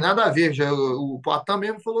 não tem nada a ver. Já, o Poatan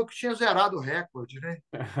mesmo falou que tinha zerado o recorde, né?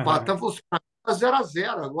 O Poatan falou assim,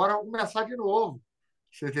 0-0, agora vamos começar de novo.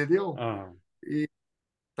 Você entendeu? Aham, E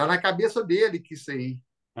tá na cabeça dele que isso aí.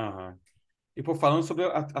 aham. E, pô, falando sobre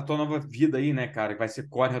a tua nova vida aí, né, cara, que vai ser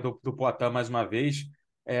corner do Poatan mais uma vez,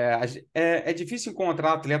 é difícil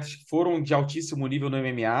encontrar atletas que foram de altíssimo nível no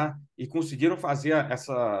MMA e conseguiram fazer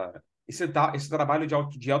esse trabalho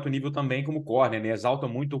de alto nível também como corner, né? Exalta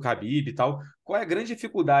muito o Khabib e tal. Qual é a grande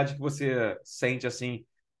dificuldade que você sente, assim,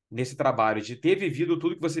 nesse trabalho, de ter vivido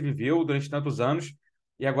tudo que você viveu durante tantos anos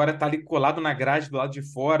e agora tá ali colado na grade do lado de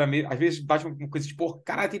fora, às vezes bate uma coisa de, pô,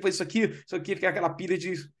 cara, tem que fazer isso aqui, fica aquela pilha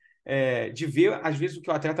de ver, às vezes, o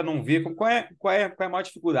que o atleta não vê. Qual é a maior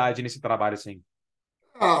dificuldade nesse trabalho, assim?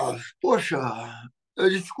 Poxa, a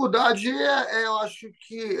dificuldade eu acho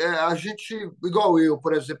que a gente, igual eu,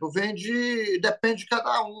 por exemplo, depende de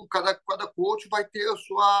cada um, cada coach vai ter a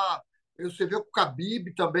sua. Você vê com o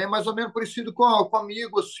Khabib também, mais ou menos parecido com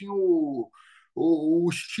amigo, assim, o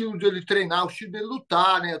estilo dele treinar, o estilo dele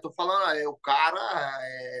lutar, né? Eu tô falando, o cara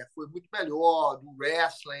foi muito melhor do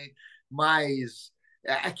wrestling, mas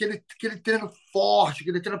aquele treino forte,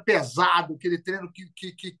 aquele treino pesado, aquele treino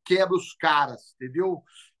que quebra os caras, entendeu?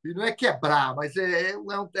 E não é quebrar, mas é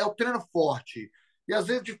o treino forte. E às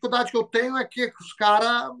vezes a dificuldade que eu tenho é que os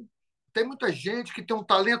caras. Tem muita gente que tem um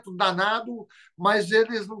talento danado, mas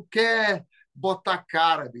eles não querem botar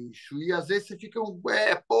cara, bicho. E às vezes você fica.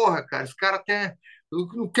 Porra, cara, esse cara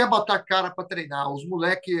não quer botar cara para treinar.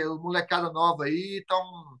 Molecada nova aí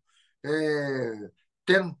estão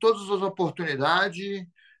tendo todas as oportunidades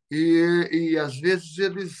e às vezes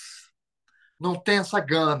eles não tem essa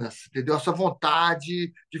gana, entendeu? Essa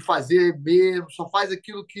vontade de fazer mesmo, só faz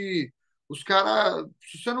aquilo que os caras.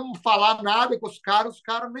 Se você não falar nada com os caras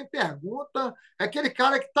nem perguntam. É aquele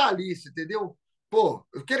cara que tá ali, você entendeu? Pô,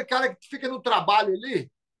 aquele cara que fica no trabalho ali.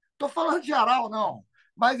 Tô falando de geral, não.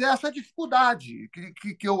 Mas é essa dificuldade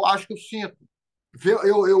que eu acho que eu sinto.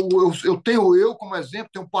 Eu tenho eu como exemplo,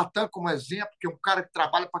 tenho o Poatan como exemplo, que é um cara que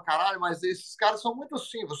trabalha pra caralho, mas esses caras são muito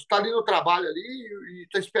assim. Você está ali no trabalho ali e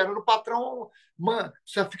está esperando o patrão, mano,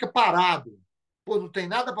 você fica parado. Pô, não tem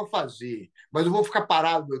nada para fazer, mas eu vou ficar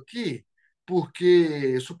parado aqui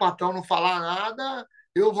porque se o patrão não falar nada,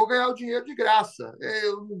 eu vou ganhar o dinheiro de graça.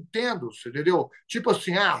 Eu não entendo, você entendeu? Tipo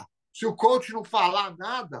assim, se o coach não falar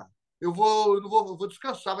nada, eu não vou, eu vou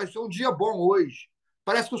descansar, vai ser um dia bom hoje.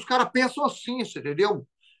 Parece que os caras pensam assim, você entendeu?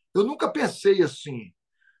 Eu nunca pensei assim.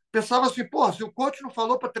 Pensava assim, pô, se o coach não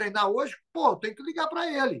falou para treinar hoje, pô, tem que ligar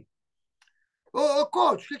para ele. Ô,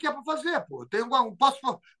 coach, o que é para fazer, pô?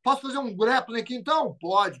 Posso fazer um grappling aqui então?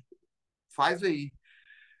 Pode, faz aí.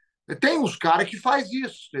 Tem uns caras que faz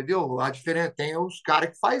isso, entendeu? A diferença tem uns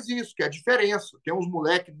caras que faz isso, que é a diferença. Tem uns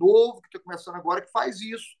moleque novo que está começando agora que faz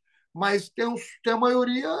isso, mas tem a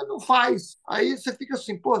maioria não faz. Aí você fica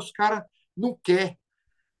assim, pô, os cara não quer.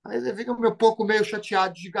 Aí você fica um pouco meio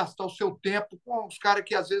chateado de gastar o seu tempo com os caras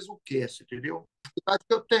que às vezes não quer, você entendeu? A dificuldade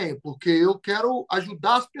que eu tenho, porque eu quero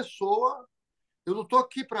ajudar as pessoas. Eu não estou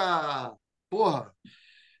aqui para, porra,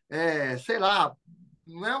 sei lá,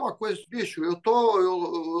 não é uma coisa, bicho, eu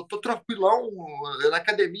tô tranquilão na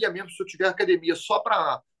academia mesmo, se eu tiver academia só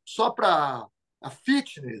para a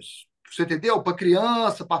fitness, você entendeu? Para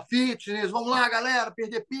criança, para fitness, vamos lá, galera,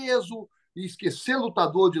 perder peso e esquecer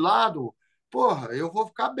lutador de lado. Porra, eu vou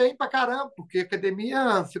ficar bem pra caramba, porque a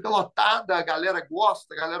academia fica lotada, a galera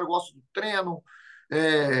gosta do treino,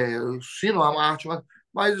 eu ensino a arte,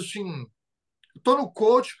 mas assim, eu tô no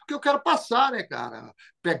coach porque eu quero passar, né, cara?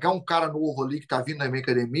 Pegar um cara novo ali que tá vindo na minha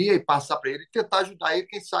academia e passar para ele e tentar ajudar ele,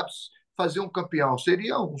 quem sabe, fazer um campeão.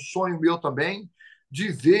 Seria um sonho meu também de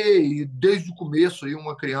ver, e desde o começo, aí,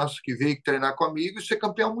 uma criança que veio treinar comigo e ser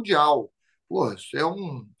campeão mundial. Pô, isso é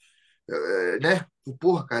né?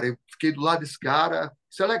 Porra, cara, eu fiquei do lado desse cara,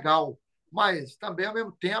 isso é legal. Mas também, ao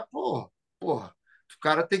mesmo tempo, porra, o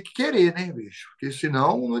cara tem que querer, né, bicho? Porque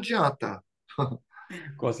senão não adianta.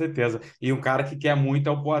 Com certeza. E um cara que quer muito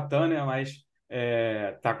é o Poatan, né? Mas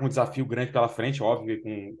tá com um desafio grande pela frente, óbvio,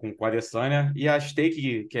 com a Adesanya. E a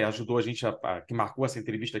Stake, que ajudou a gente, que marcou essa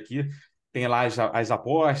entrevista aqui, tem lá as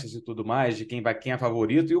apostas e tudo mais, de quem é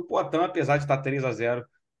favorito. E o Poatan, apesar de estar 3-0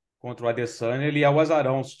 contra o Adesanya, ele é o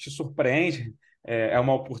azarão. Se te surpreende, é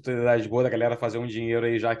uma oportunidade boa da galera fazer um dinheiro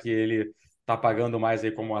aí, já que ele tá pagando mais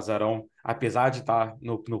aí como azarão, apesar de estar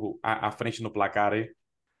à frente no placar aí.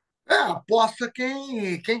 Aposta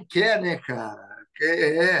quem quer, né, cara?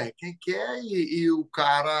 Quem quer e o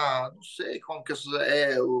cara, não sei como que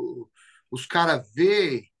os caras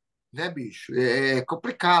vê, né, bicho? É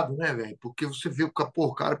complicado, né, velho? Porque você viu que pô,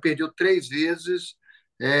 o cara perdeu 3 vezes,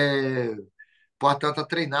 portanto, tá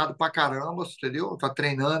treinado pra caramba, você entendeu? Tá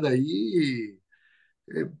treinando aí.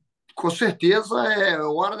 é, com certeza é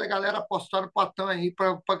hora da galera apostar no Patão aí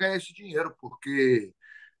para ganhar esse dinheiro, porque,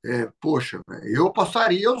 poxa, velho, eu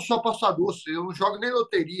apostaria, eu não sou apostador, eu não jogo nem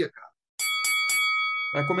loteria, cara.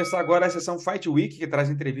 Vai começar agora a sessão Fight Week, que traz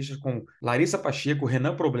entrevistas com Larissa Pacheco,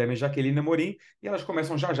 Renan Problema e Jaqueline Amorim, e elas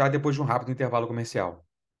começam já já depois de um rápido intervalo comercial.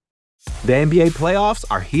 The NBA playoffs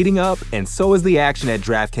are heating up, and so is the action at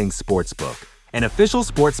DraftKings Sportsbook, an official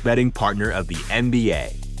sports betting partner of the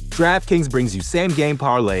NBA. DraftKings brings you same-game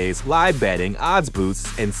parlays, live betting, odds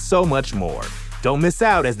boosts, and so much more. Don't miss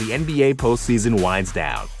out as the NBA postseason winds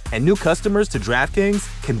down. And new customers to DraftKings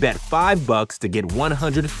can bet $5 to get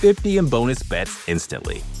 $150 in bonus bets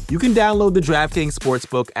instantly. You can download the DraftKings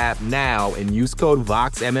Sportsbook app now and use code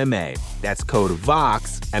VOXMMA. That's code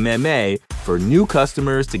VOXMMA for new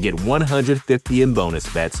customers to get $150 in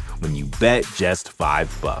bonus bets when you bet just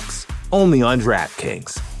 $5. Only on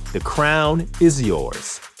DraftKings. The crown is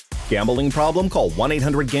yours. Gambling problem? Call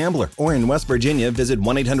 1-800-GAMBLER. Or in West Virginia, visit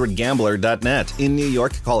 1-800-GAMBLER.net. In New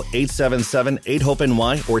York, call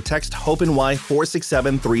 877-8-HOPE-NY or text HOPE-NY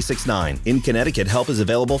 467-369. In Connecticut, help is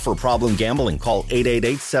available for problem gambling. Call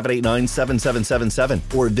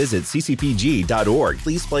 888-789-7777 or visit ccpg.org.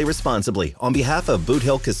 Please play responsibly. On behalf of Boot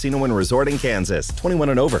Hill Casino and Resort in Kansas,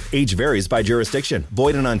 21 and over. Age varies by jurisdiction.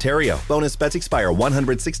 Void in Ontario. Bonus bets expire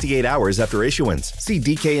 168 hours after issuance. See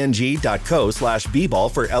dkng.co/bball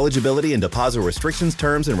for eligibility and deposit restrictions,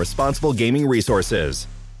 terms, and responsible gaming resources.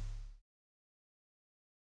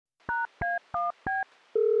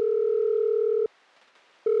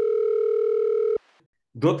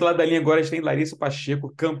 Do outro lado da linha agora a gente tem Larissa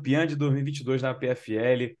Pacheco, campeã de 2022 na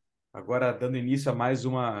PFL, agora dando início a mais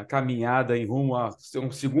uma caminhada em rumo a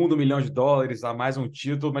um segundo milhão de dólares, a mais um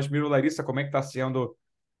título. Mas primeiro, Larissa, como é que está sendo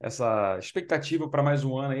essa expectativa para mais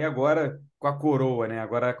um ano e agora com a coroa, né?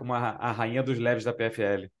 Agora como a rainha dos leves da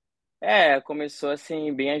PFL? Começou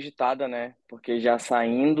assim bem agitada, né? Porque já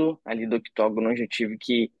saindo ali do octógono, eu já tive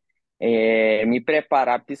que me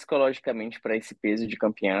preparar psicologicamente para esse peso de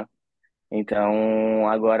campeã. Então,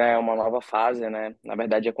 agora é uma nova fase, né? Na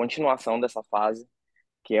verdade, é a continuação dessa fase,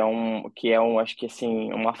 acho que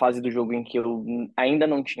assim, uma fase do jogo em que eu ainda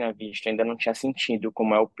não tinha visto, ainda não tinha sentido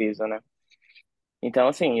como é o peso, né? Então,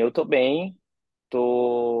 assim, eu tô bem,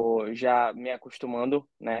 tô já me acostumando,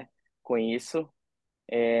 né, com isso,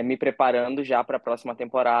 me preparando já para a próxima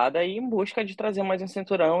temporada e em busca de trazer mais um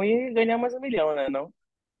cinturão e ganhar mais 1 milhão, né, não?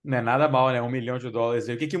 Não é nada mal, né? US$ 1 milhão.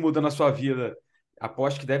 E o que que muda na sua vida?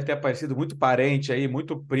 Aposto que deve ter aparecido muito parente aí,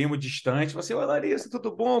 muito primo distante. Você, ô Larissa,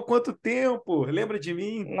 tudo bom? Quanto tempo? Lembra de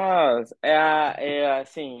mim? Nossa,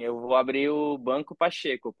 assim, eu vou abrir o Banco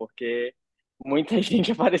Pacheco, porque muita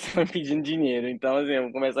gente apareceu me pedindo dinheiro. Então, assim, eu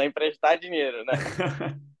vou começar a emprestar dinheiro, né?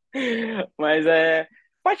 Mas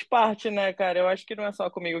faz parte, né, cara? Eu acho que não é só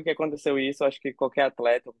comigo que aconteceu isso. Eu acho que qualquer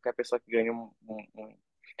atleta, qualquer pessoa que ganha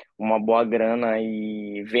uma boa grana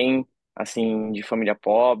e vem, assim, de família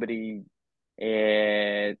pobre,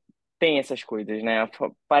 é, tem essas coisas, né?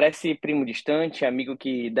 Parece primo distante, amigo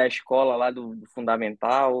que da escola lá do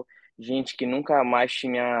fundamental, gente que nunca mais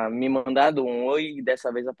tinha me mandado um oi e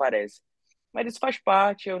dessa vez aparece. Mas isso faz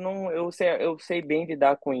parte, eu sei bem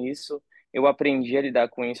lidar com isso. Eu aprendi a lidar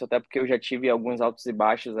com isso, até porque eu já tive alguns altos e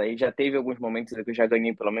baixos aí, já teve alguns momentos em que eu já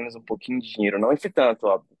ganhei pelo menos um pouquinho de dinheiro, não esse tanto,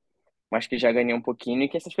 óbvio, mas que já ganhei um pouquinho e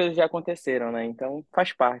que essas coisas já aconteceram, né? Então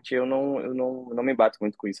faz parte, eu não me bato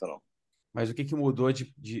muito com isso, não. Mas o que que mudou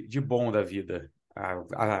de bom da vida?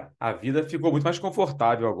 A vida ficou muito mais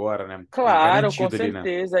confortável agora, né? Claro, com Garantido ali, né?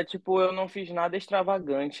 certeza. Tipo, eu não fiz nada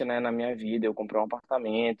extravagante, né, na minha vida. Eu comprei um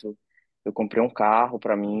apartamento, eu comprei um carro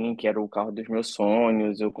para mim, que era o carro dos meus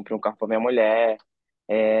sonhos. Eu comprei um carro para minha mulher.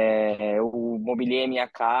 Eu mobiliei a minha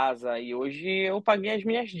casa e hoje eu paguei as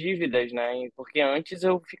minhas dívidas, né? Porque antes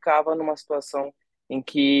eu ficava numa situação em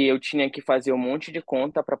que eu tinha que fazer um monte de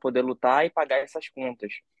conta para poder lutar e pagar essas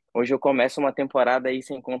contas. Hoje eu começo uma temporada aí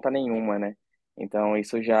sem conta nenhuma, né? Então,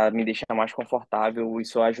 isso já me deixa mais confortável,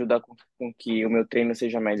 isso ajuda com que o meu treino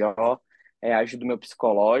seja melhor, ajuda o meu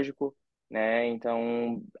psicológico, né?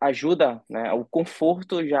 Então, ajuda, né? O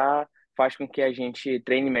conforto já faz com que a gente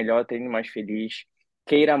treine melhor, treine mais feliz,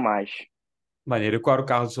 queira mais. Maneiro. E qual era o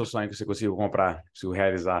carro do seu sonho que você conseguiu comprar, conseguiu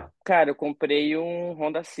realizar? Cara, eu comprei um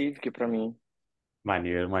Honda Civic pra mim.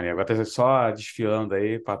 Maneiro, maneiro. Agora tá só desfilando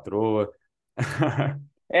aí, patroa.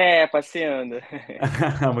 Passeando.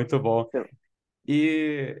 Muito bom.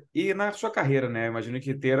 E na sua carreira, né? Imagino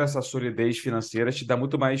que ter essa solidez financeira te dá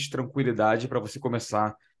muito mais tranquilidade para você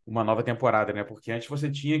começar uma nova temporada, né? Porque antes você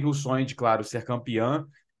tinha o sonho de, claro, ser campeã,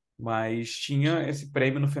 mas tinha esse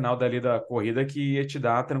prêmio no final dali da corrida que ia te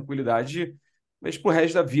dar tranquilidade, mas pro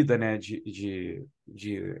resto da vida, né?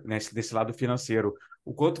 Desse lado financeiro.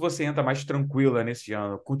 O quanto você entra mais tranquila nesse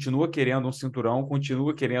ano? Continua querendo um cinturão,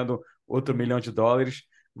 continua querendo outro US$ 1 milhão,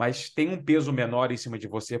 mas tem um peso menor em cima de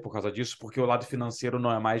você por causa disso, porque o lado financeiro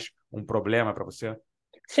não é mais um problema para você?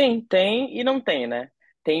 Sim, tem e não tem, né?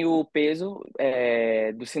 Tem o peso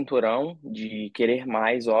do cinturão, de querer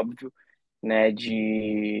mais, óbvio, né?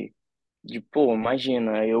 Pô,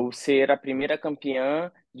 imagina, eu ser a primeira campeã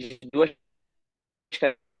de duas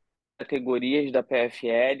categorias da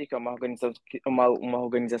PFL, que é uma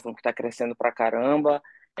organização que está crescendo pra caramba.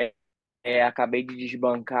 Acabei de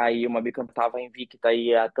desbancar aí uma bicampeã que estava invicta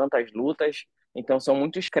aí a tantas lutas. Então são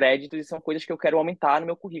muitos créditos e são coisas que eu quero aumentar no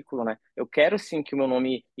meu currículo, né? Eu quero sim que o meu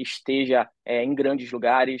nome esteja em grandes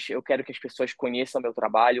lugares, eu quero que as pessoas conheçam meu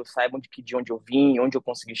trabalho, saibam de onde eu vim, onde eu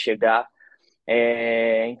consegui chegar.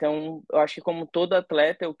 Então, eu acho que como todo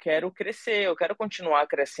atleta, eu quero crescer, eu quero continuar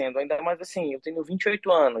crescendo, ainda mais assim, eu tenho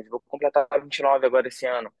 28 anos, vou completar 29 agora esse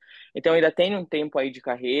ano. Então, ainda tenho um tempo aí de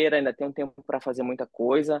carreira, ainda tenho um tempo para fazer muita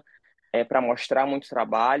coisa, para mostrar muito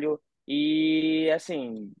trabalho e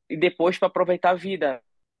assim, e depois para aproveitar a vida.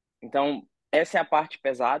 Então, essa é a parte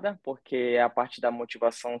pesada, porque é a parte da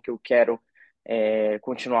motivação que eu quero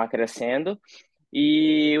continuar crescendo.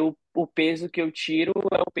 E o peso que eu tiro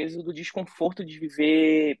é o peso do desconforto de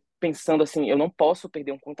viver pensando assim, eu não posso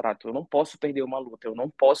perder um contrato, eu não posso perder uma luta, eu não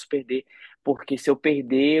posso perder, porque se eu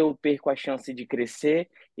perder, eu perco a chance de crescer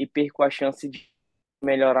e perco a chance de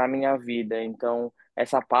melhorar a minha vida. Então,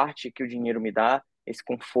 essa parte que o dinheiro me dá, esse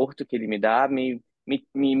conforto que ele me dá, me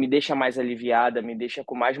deixa mais aliviada, me deixa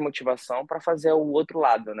com mais motivação para fazer o outro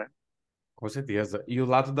lado, né? Com certeza. E o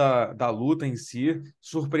lado da luta em si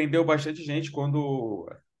surpreendeu bastante gente quando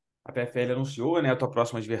a PFL anunciou, né, a tua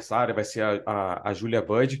próxima adversária vai ser a Julia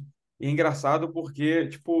Budd. E é engraçado porque,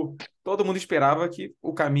 tipo, todo mundo esperava que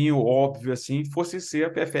o caminho óbvio, assim, fosse ser a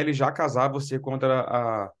PFL já casar você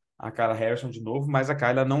contra a Kayla Harrison de novo, mas a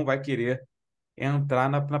Kayla não vai querer entrar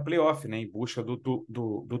na playoff, né, em busca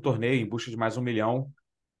do torneio, em busca de mais 1 milhão,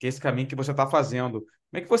 que é esse caminho que você está fazendo.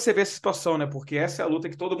 Como é que você vê essa situação, né? Porque essa é a luta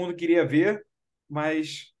que todo mundo queria ver,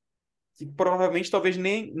 mas que provavelmente talvez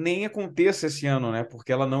nem aconteça esse ano, né?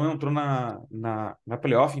 Porque ela não entrou na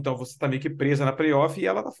playoff, então você está meio que presa na playoff e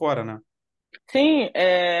ela tá fora, né? Sim,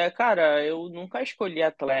 cara, eu nunca escolhi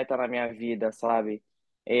atleta na minha vida, sabe?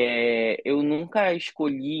 Eu nunca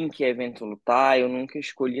escolhi em que evento lutar, eu nunca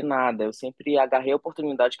escolhi nada. Eu sempre agarrei a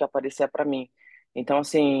oportunidade que aparecia pra mim. Então,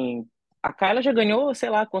 assim, a Kayla já ganhou, sei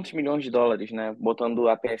lá, quantos milhões de dólares, né? Botando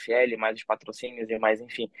a PFL, mais os patrocínios e mais,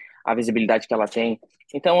 enfim, a visibilidade que ela tem.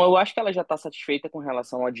 Então, eu acho que ela já tá satisfeita com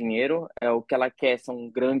relação ao dinheiro. O que ela quer são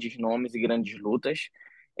grandes nomes e grandes lutas.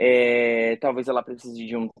 Talvez ela precise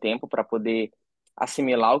de um tempo para poder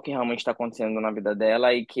assimilar o que realmente está acontecendo na vida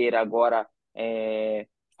dela e queira agora é,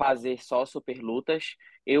 fazer só super lutas.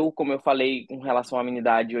 Eu, como eu falei com relação à minha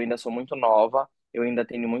idade, eu ainda sou muito nova, eu ainda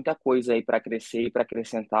tenho muita coisa aí para crescer e para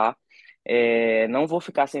acrescentar. Não vou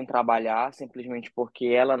ficar sem trabalhar simplesmente porque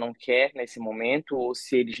ela não quer nesse momento, ou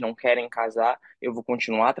se eles não querem casar, eu vou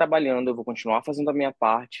continuar trabalhando, eu vou continuar fazendo a minha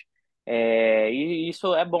parte. E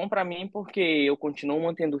isso é bom para mim porque eu continuo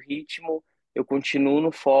mantendo o ritmo, eu continuo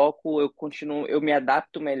no foco, eu me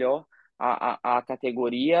adapto melhor à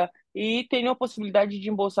categoria e tenho a possibilidade de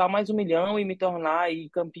embolsar mais 1 milhão e me tornar aí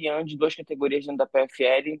campeã de 2 categorias dentro da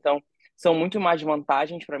PFL. Então, são muito mais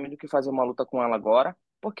vantagens para mim do que fazer uma luta com ela agora,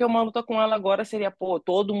 porque uma luta com ela agora seria, pô,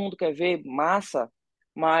 todo mundo quer ver, massa,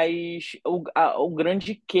 mas o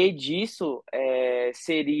grande quê disso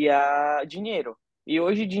seria dinheiro. E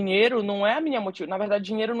hoje dinheiro não é a minha motivação. Na verdade,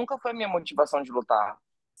 dinheiro nunca foi a minha motivação de lutar.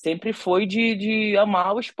 Sempre foi de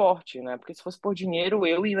amar o esporte, né? Porque se fosse por dinheiro,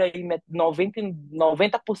 eu e aí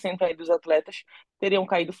 90% aí dos atletas teriam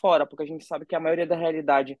caído fora, porque a gente sabe que a maioria da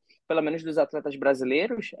realidade, pelo menos dos atletas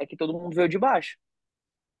brasileiros, é que todo mundo veio de baixo.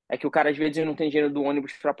 É que o cara às vezes não tem dinheiro do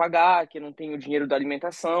ônibus para pagar, que não tem o dinheiro da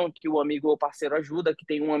alimentação, que o amigo ou parceiro ajuda, que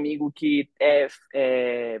tem um amigo que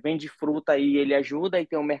vende fruta e ele ajuda, e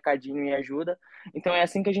tem um mercadinho e ajuda. Então é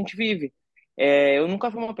assim que a gente vive. Eu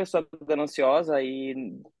nunca fui uma pessoa gananciosa e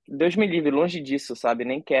Deus me livre, longe disso, sabe?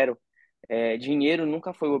 Nem quero. Dinheiro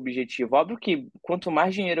nunca foi o objetivo. Óbvio que quanto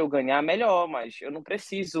mais dinheiro eu ganhar, melhor, mas eu não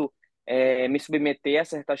preciso me submeter a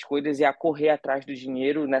certas coisas e a correr atrás do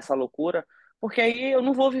dinheiro nessa loucura, porque aí eu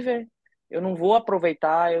não vou viver, eu não vou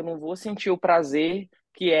aproveitar, eu não vou sentir o prazer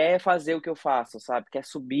que é fazer o que eu faço, sabe? Que é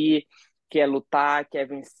subir, que é lutar, que é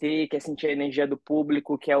vencer, que é sentir a energia do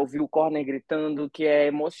público, que é ouvir o corner gritando, que é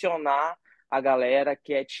emocionar a galera,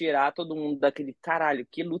 que é tirar todo mundo daquele caralho,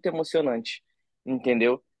 que luta emocionante,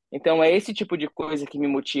 entendeu? Então é esse tipo de coisa que me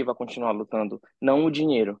motiva a continuar lutando, não o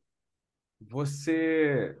dinheiro.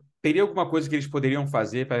 Você teria alguma coisa que eles poderiam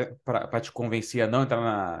fazer para te convencer a não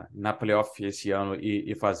entrar na playoff esse ano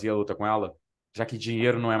e fazer a luta com ela? Já que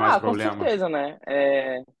dinheiro não é mais o Com problema. certeza, né?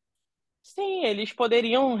 Sim, eles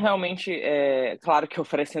poderiam realmente, claro que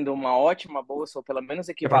oferecendo uma ótima bolsa, ou pelo menos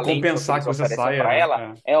É para equivalente ao que compensar eles que você oferecem saia, para né?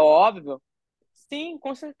 ela, é óbvio. Sim,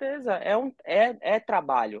 com certeza. É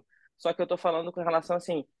trabalho. Só que eu tô falando com relação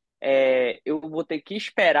assim, eu vou ter que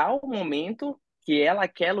esperar o momento que ela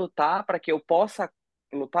quer lutar para que eu possa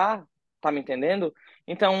lutar, tá me entendendo?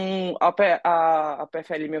 Então, a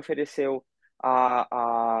PFL me ofereceu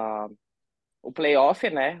a, o playoff,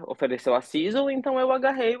 né? Ofereceu a season, então eu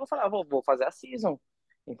agarrei e vou falar, vou fazer a season,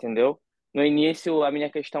 entendeu? No início, a minha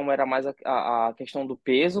questão era mais a questão do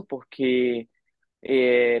peso, porque,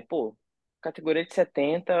 pô, categoria de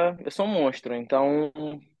 70, eu sou um monstro, então,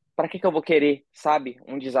 para que eu vou querer, sabe,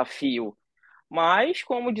 um desafio? Mas,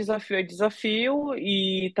 como desafio é desafio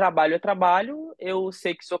e trabalho é trabalho, eu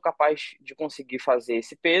sei que sou capaz de conseguir fazer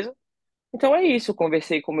esse peso. Então é isso,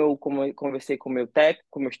 conversei com meus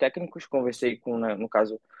técnicos, conversei com, né, no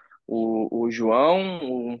caso, o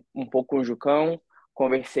João, um pouco com o Jucão,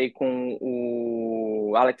 conversei com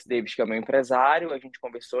o Alex Davis, que é meu empresário, a gente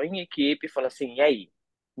conversou em equipe e falou assim, e aí,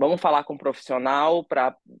 vamos falar com um profissional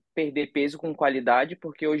para perder peso com qualidade,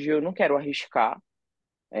 porque hoje eu não quero arriscar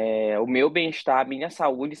o meu bem-estar, a minha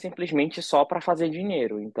saúde, simplesmente só para fazer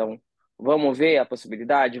dinheiro. Então, vamos ver a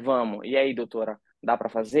possibilidade? Vamos. E aí, doutora, dá para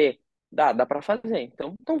fazer? Dá para fazer.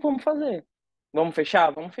 Então vamos fazer. Vamos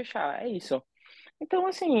fechar? Vamos fechar. É isso. Então,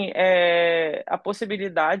 assim, a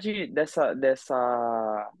possibilidade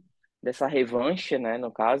dessa revanche, né,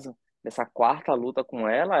 no caso, dessa quarta luta com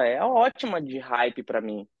ela, é ótima de hype para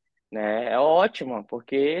mim, né? É ótima,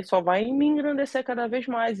 porque só vai me engrandecer cada vez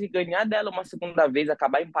mais e ganhar dela uma segunda vez,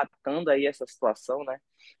 acabar empatando aí essa situação, né?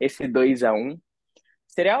 Esse 2-1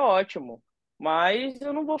 seria ótimo. Mas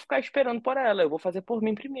eu não vou ficar esperando por ela, eu vou fazer por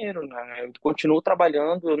mim primeiro, né? Eu continuo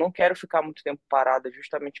trabalhando, eu não quero ficar muito tempo parada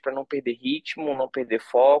justamente para não perder ritmo, não perder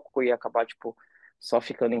foco e acabar, tipo, só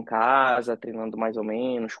ficando em casa, treinando mais ou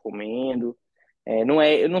menos, comendo.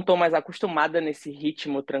 Eu não estou mais acostumada nesse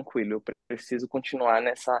ritmo tranquilo, eu preciso continuar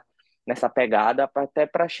nessa pegada até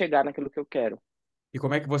para chegar naquilo que eu quero. E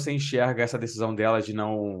como é que você enxerga essa decisão dela de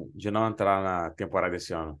não entrar na temporada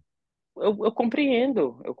esse ano? Eu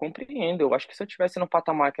compreendo, eu compreendo. Eu acho que se eu tivesse no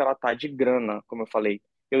patamar que ela tá de grana, como eu falei,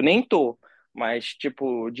 eu nem tô, mas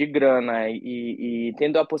tipo, de grana e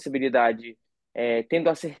tendo a possibilidade, tendo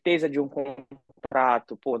a certeza de um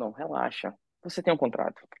contrato, pô, não, relaxa. Você tem um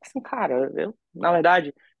contrato. Assim, cara, eu, na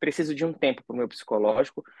verdade, preciso de um tempo pro meu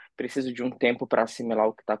psicológico, preciso de um tempo para assimilar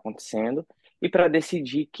o que está acontecendo e para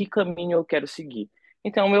decidir que caminho eu quero seguir.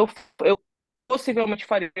 Então, eu possivelmente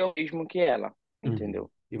faria o mesmo que ela, Uhum.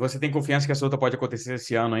 entendeu? E você tem confiança que essa luta pode acontecer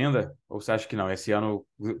esse ano ainda? Ou você acha que não? Esse ano,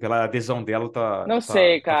 pela adesão dela, tá, Não tá,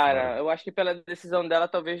 sei, tá fora. cara. Eu acho que pela decisão dela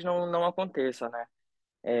talvez não aconteça,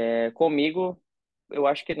 né? Comigo, eu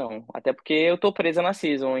acho que não. Até porque eu tô presa na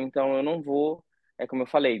season, então eu não vou. É como eu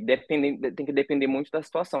falei, tem que depender muito da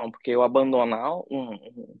situação, porque eu abandonar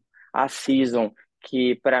a season,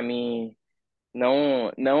 que pra mim,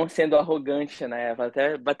 não sendo arrogante, né? Vou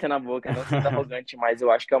até bater na boca, não sendo arrogante, mas eu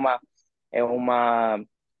acho que é uma,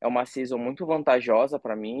 é uma season muito vantajosa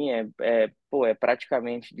pra mim. Pô, é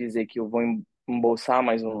praticamente dizer que eu vou embolsar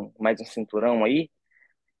mais um cinturão aí.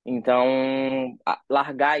 Então,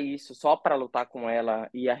 largar isso só para lutar com ela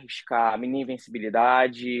e arriscar a minha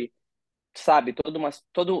invencibilidade, sabe?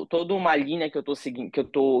 Toda uma linha que eu tô seguindo, que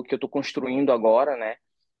eu tô construindo agora, né?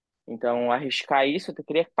 Então, arriscar isso, eu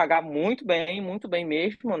teria que pagar muito bem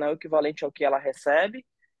mesmo, né? O equivalente ao que ela recebe,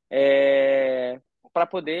 para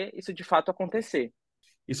poder isso de fato acontecer.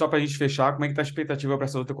 E só pra gente fechar, como é que tá a expectativa para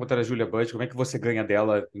essa luta contra a Julia Budd? Como é que você ganha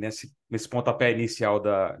dela nesse pontapé inicial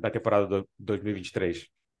da temporada 2023?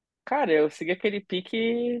 Cara, eu segui aquele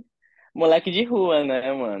pique moleque de rua,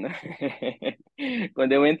 né, mano?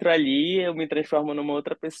 Quando eu entro ali, eu me transformo numa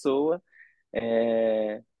outra pessoa.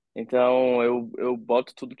 É, então eu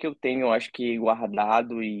boto tudo que eu tenho, eu acho que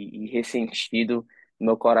guardado e ressentido no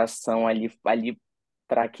meu coração ali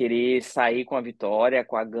para querer sair com a vitória,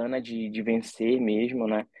 com a gana de vencer mesmo,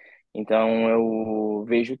 né? Então eu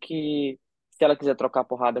vejo que se ela quiser trocar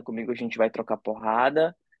porrada comigo, a gente vai trocar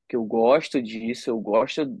porrada, que eu gosto disso, eu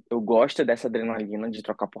gosto dessa adrenalina de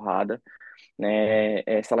trocar porrada, né?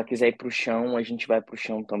 Se ela quiser ir pro chão, a gente vai pro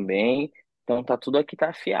chão também. Então tá tudo aqui tá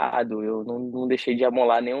afiado. Eu não deixei de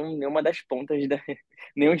amolar nenhuma das pontas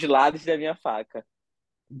nenhum de lados da minha faca.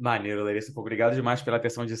 Maneiro, Larissa. Pô, obrigado demais pela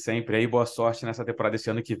atenção de sempre aí. Boa sorte nessa temporada esse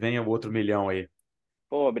ano que vem, é o outro milhão aí.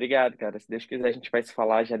 Pô, obrigado, cara. Se Deus quiser, a gente vai se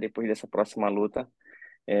falar já depois dessa próxima luta.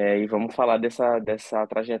 E vamos falar dessa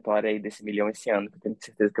trajetória aí, desse milhão esse ano, que eu tenho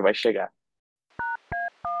certeza que vai chegar.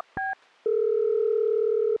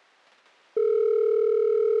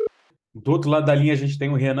 Do outro lado da linha, a gente tem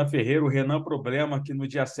o Renan Ferreira. O Renan Problema, que no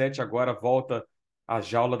dia 7 agora volta à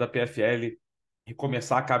jaula da PFL e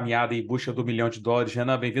começar a caminhada em busca do milhão de dólares.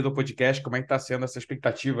 Renan, bem-vindo ao podcast. Como é que está sendo essa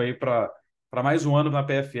expectativa aí para mais um ano na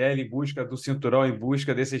PFL, em busca do cinturão, em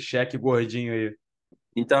busca desse cheque gordinho aí?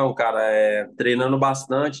 Então, cara, treinando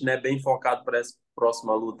bastante, né? Bem focado para essa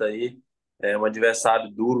próxima luta aí. É um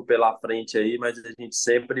adversário duro pela frente aí, mas a gente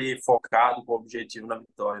sempre focado com o objetivo na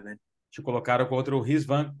vitória, né? Te colocaram contra o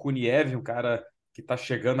Rizvan Kuniev, um cara que está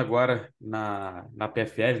chegando agora na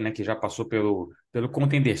PFL, né? Que já passou pelo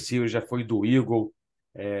Contender Series, já foi do Eagle.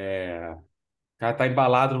 O cara tá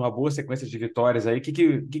embalado numa boa sequência de vitórias aí. O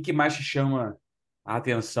que mais te chama a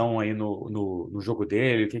atenção aí no jogo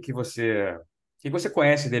dele? O que você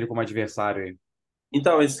conhece dele como adversário aí?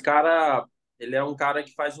 Então, esse cara, ele é um cara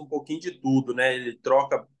que faz um pouquinho de tudo, né? Ele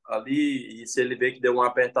troca ali e se ele vê que deu uma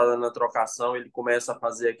apertada na trocação, ele começa a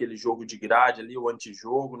fazer aquele jogo de grade ali, o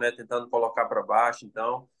antijogo, né? Tentando colocar para baixo,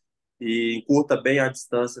 então, e encurta bem a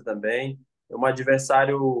distância também. É um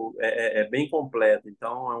adversário bem completo,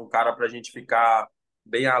 então é um cara para a gente ficar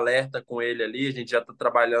bem alerta com ele ali. A gente já está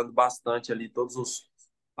trabalhando bastante ali todos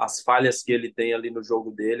as falhas que ele tem ali no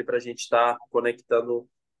jogo dele para a gente estar conectando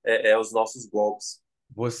os nossos golpes.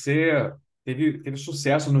 Você teve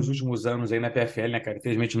sucesso nos últimos anos aí na PFL, né, cara?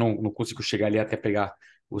 Infelizmente não conseguiu chegar ali até pegar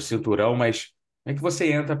o cinturão, mas como é que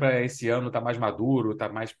você entra para esse ano? Tá mais maduro,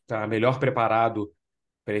 tá melhor preparado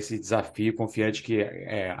para esse desafio, confiante que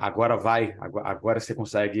agora você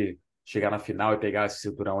consegue chegar na final e pegar esse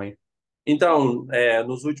cinturão aí? Então,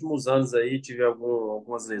 nos últimos anos aí tive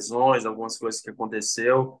algumas lesões, algumas coisas que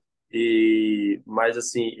aconteceu mas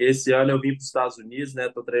assim esse ano eu vim para os Estados Unidos, né?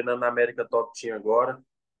 Estou treinando na América Top Team agora,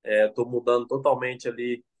 estou mudando totalmente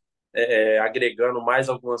ali, agregando mais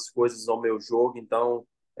algumas coisas ao meu jogo, então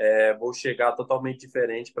vou chegar totalmente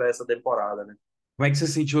diferente para essa temporada, né? Como é que você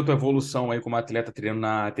sentiu a tua evolução aí como atleta treinando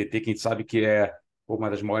na ATT, que a gente sabe que é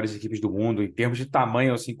uma das maiores equipes do mundo, em termos de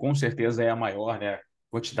tamanho, assim, com certeza é a maior, né?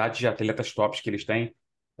 Quantidade de atletas tops que eles têm.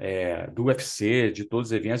 do UFC, de todos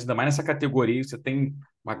os eventos, ainda mais nessa categoria, você tem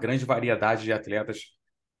uma grande variedade de atletas,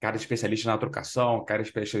 cara especialista na trocação, cara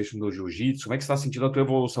especialista no jiu-jitsu. Como é que você está sentindo a tua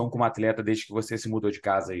evolução como atleta desde que você se mudou de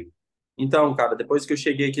casa aí? Então, cara, depois que eu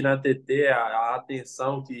cheguei aqui na TT, a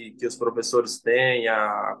atenção que os professores têm,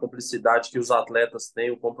 a cumplicidade que os atletas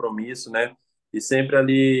têm, o compromisso, né? E sempre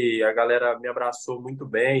ali a galera me abraçou muito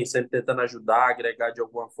bem, sempre tentando ajudar, agregar de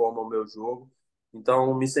alguma forma ao meu jogo.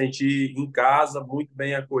 Então, me senti em casa, muito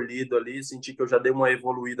bem acolhido ali, senti que eu já dei uma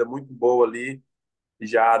evoluída muito boa ali,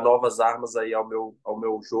 já novas armas aí ao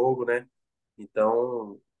meu jogo, né?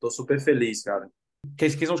 Então, tô super feliz, cara. Quem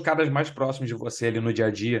são os caras mais próximos de você ali no dia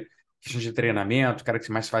a dia? Questão de treinamento, cara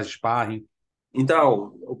que mais faz sparring?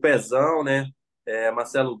 Então, o Pezão, né?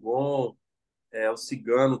 Marcelo Gon, o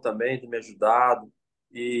Cigano também tem me ajudado.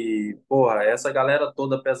 E, porra, essa galera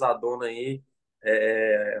toda pesadona aí,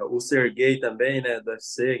 o Serguei também, né? Do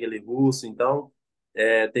UFC, aquele russo. Então,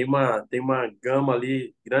 tem uma gama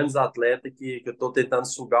ali, grandes atletas que eu tô tentando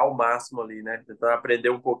sugar ao máximo ali, né? Tentando aprender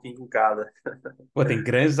um pouquinho com cada. Pô, tem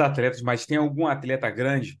grandes atletas, mas tem algum atleta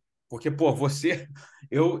grande? Porque, pô, você.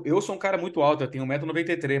 Eu sou um cara muito alto, eu tenho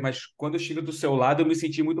 1,93 m, mas quando eu estive do seu lado eu me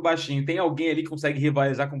senti muito baixinho. Tem alguém ali que consegue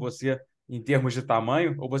rivalizar com você em termos de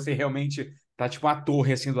tamanho? Ou você realmente tá tipo uma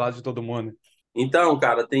torre assim do lado de todo mundo? Então,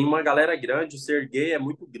 cara, tem uma galera grande, o Serguei é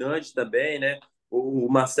muito grande também, né? O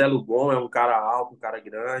Marcelo Gon é um cara alto, um cara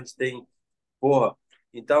grande, porra.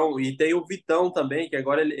 Então, e tem o Vitão também, que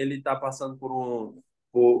agora ele tá passando por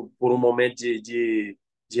um momento de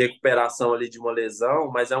recuperação ali de uma lesão,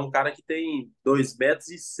 mas é um cara que tem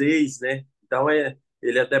 2,6 m, né? Então,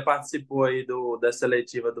 ele até participou aí da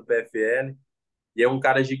seletiva do PFL, e é um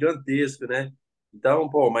cara gigantesco, né? Então,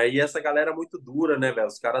 pô, mas e essa galera é muito dura, né, velho?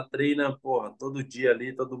 Os caras treinam, porra, todo dia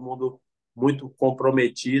ali, todo mundo muito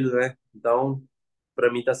comprometido, né? Então,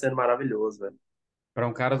 pra mim tá sendo maravilhoso, velho. Para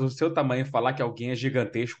um cara do seu tamanho falar que alguém é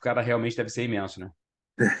gigantesco, o cara realmente deve ser imenso, né?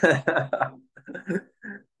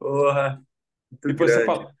 Porra, E muito você,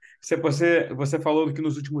 grande. você falou que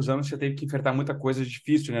nos últimos anos você teve que enfrentar muita coisa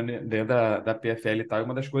difícil, né, dentro da PFL e tal. E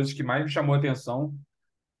uma das coisas que mais me chamou a atenção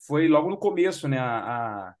foi logo no começo, né?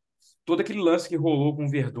 Todo aquele lance que rolou com o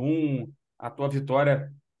Verdun, a tua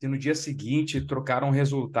vitória, que no dia seguinte trocaram o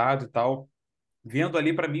resultado e tal. Vendo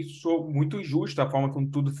ali, para mim, sou muito injusto a forma como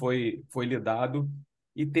tudo foi lidado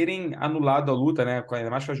e terem anulado a luta, né? Ainda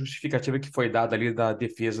mais com a justificativa que foi dada ali da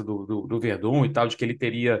defesa do Verdun e tal, de que ele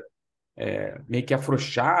teria meio que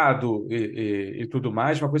afrouxado e tudo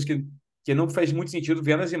mais, uma coisa que não fez muito sentido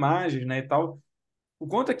vendo as imagens, né, e tal. O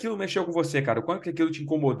quanto aquilo mexeu com você, cara? O quanto que aquilo te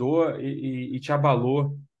incomodou e te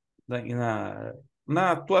abalou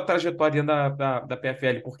na tua trajetória da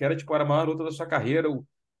PFL? Porque era, tipo, era a maior luta da sua carreira,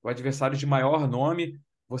 o adversário de maior nome,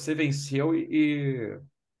 você venceu e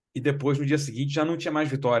depois, no dia seguinte, já não tinha mais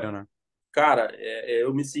vitória, né? Cara,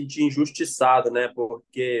 eu me senti injustiçado, né?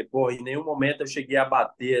 Porque, pô, em nenhum momento eu cheguei a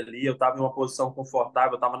bater ali. Eu tava em uma posição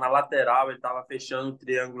confortável, eu tava na lateral, ele tava fechando o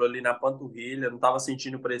triângulo ali na panturrilha, não tava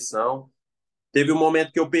sentindo pressão. Teve um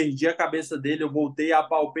momento que eu perdi a cabeça dele, eu voltei,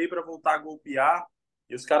 apalpei para voltar a golpear.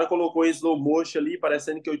 E os caras colocou em slow motion ali,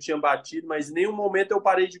 parecendo que eu tinha batido, mas em nenhum momento eu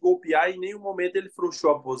parei de golpear e em nenhum momento ele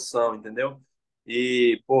frouxou a posição, entendeu?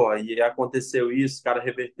 E, pô, e aconteceu isso, os caras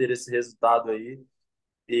reverteram esse resultado aí.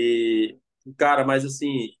 E, cara, mas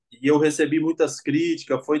assim, e eu recebi muitas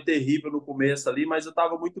críticas, foi terrível no começo ali, mas eu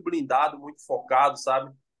tava muito blindado, muito focado,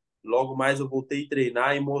 sabe? Logo mais eu voltei a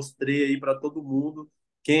treinar e mostrei aí para todo mundo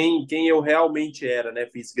quem eu realmente era, né?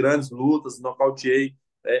 Fiz grandes lutas, nocauteei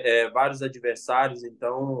vários adversários,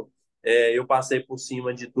 então eu passei por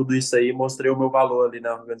cima de tudo isso aí e mostrei o meu valor ali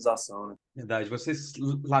na organização, né? Verdade. Você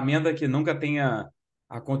lamenta que nunca tenha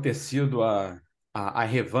acontecido a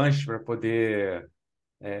revanche para poder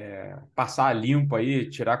passar limpo aí,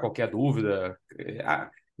 tirar qualquer dúvida,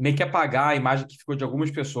 meio que apagar a imagem que ficou de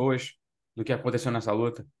algumas pessoas do que aconteceu nessa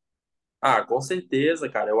luta. Ah, com certeza,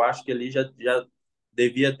 cara. Eu acho que ali já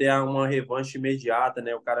devia ter uma revanche imediata,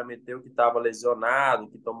 né? O cara meteu que estava lesionado,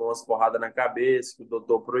 que tomou umas porradas na cabeça, que o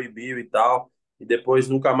doutor proibiu e tal, e depois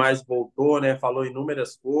nunca mais voltou, né? Falou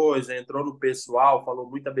inúmeras coisas, entrou no pessoal, falou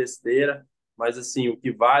muita besteira, mas assim, o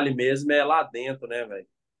que vale mesmo é lá dentro, né, velho?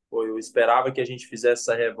 Pô, eu esperava que a gente fizesse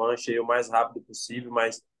essa revanche aí o mais rápido possível,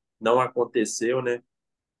 mas não aconteceu, né?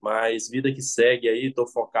 Mas vida que segue aí, tô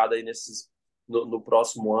focado aí no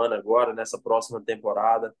próximo ano agora, nessa próxima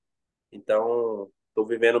temporada. Então, tô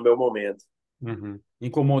vivendo o meu momento. Uhum.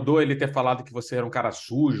 Incomodou ele ter falado que você era um cara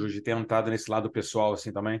sujo, de ter entrado nesse lado pessoal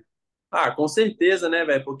assim também? Ah, com certeza, né,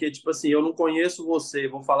 velho? Porque, tipo assim, eu não conheço você,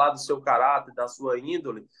 vou falar do seu caráter, da sua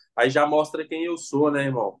índole, aí já mostra quem eu sou, né,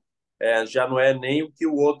 irmão? já não é nem o que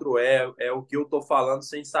o outro é o que eu tô falando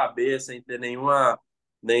sem saber, sem ter nenhum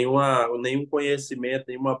conhecimento,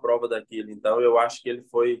 nenhuma prova daquilo. Então, eu acho que ele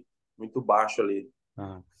foi muito baixo ali.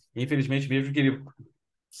 Ah, infelizmente, mesmo que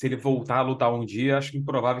se ele voltar a lutar um dia, acho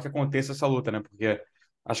improvável que aconteça essa luta, né? Porque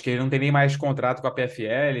acho que ele não tem nem mais contrato com a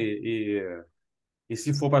PFL e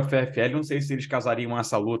se for para a PFL, não sei se eles casariam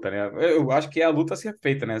essa luta, né? Eu acho que é a luta a ser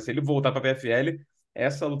feita, né? Se ele voltar para a PFL,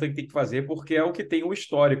 essa luta que tem que fazer, porque é o que tem o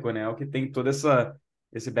histórico, né? É o que tem todo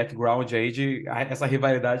esse background aí essa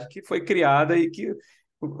rivalidade que foi criada e que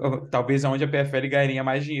talvez é onde a PFL ganharia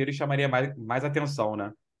mais dinheiro e chamaria mais atenção,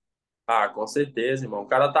 né? Ah, com certeza, irmão. O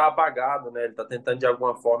cara tá apagado, né? Ele tá tentando de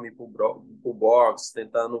alguma forma ir pro boxe,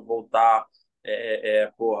 tentando voltar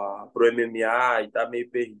porra, pro MMA e tá meio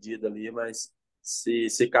perdido ali, mas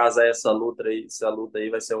se casar essa luta aí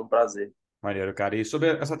vai ser um prazer. Maneiro, cara. E sobre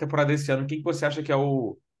essa temporada desse ano, quem que você acha que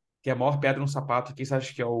é a maior pedra no sapato? Quem você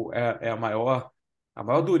acha que é a maior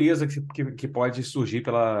dureza que pode surgir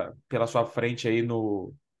pela sua frente aí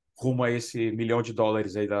no rumo a esse US$ 1 milhão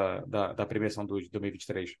aí da premiação de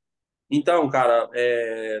 2023? Então, cara,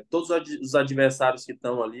 todos os adversários que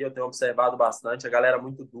estão ali, eu tenho observado bastante, a galera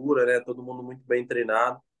muito dura, né? Todo mundo muito bem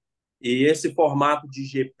treinado. E esse formato de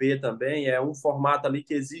GP também é um formato ali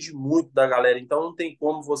que exige muito da galera. Então não tem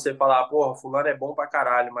como você falar, porra, fulano é bom pra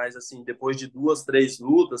caralho, mas assim, depois de duas, três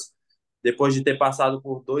lutas, depois de ter passado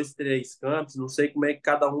por dois, três campos, não sei como é que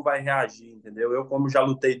cada um vai reagir, entendeu? Eu, como já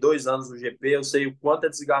lutei 2 anos no GP, eu sei o quanto é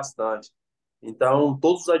desgastante. Então,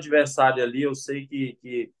 todos os adversários ali, eu sei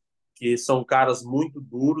que são caras muito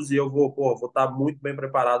duros e eu vou estar muito bem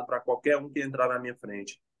preparado para qualquer um que entrar na minha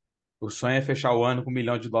frente. O sonho é fechar o ano com US$ 1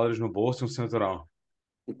 milhão no bolso e um cinturão.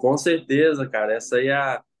 E com certeza, cara, essa aí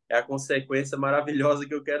é a consequência maravilhosa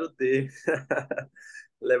que eu quero ter.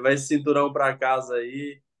 Levar esse cinturão para casa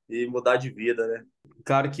aí e mudar de vida, né?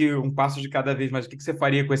 Claro que um passo de cada vez, mas o que você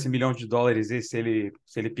faria com esse US$ 1 milhão aí se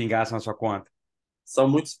ele pingasse na sua conta? São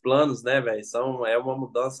muitos planos, né, velho? É uma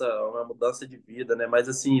mudança de vida, né? Mas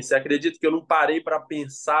assim, você acredita que eu não parei para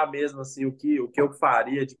pensar mesmo assim o que eu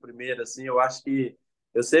faria de primeira, assim? Eu acho que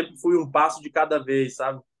eu sempre fui um passo de cada vez,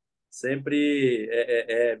 sabe? Sempre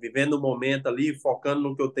vivendo o momento ali, focando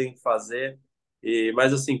no que eu tenho que fazer.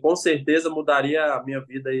 Mas assim, com certeza mudaria a minha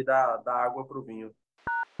vida aí da água para o vinho.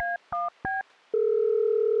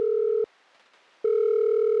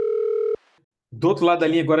 Do outro lado da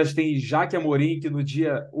linha, agora a gente tem Jaque Amorim, que no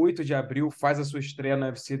dia 8 de abril faz a sua estreia no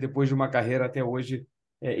UFC depois de uma carreira até hoje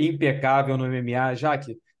impecável no MMA.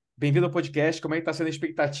 Jaque, bem-vindo ao podcast. Como é que está sendo a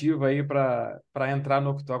expectativa aí para entrar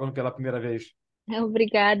no octógono pela primeira vez?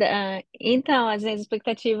 Obrigada. Então, as minhas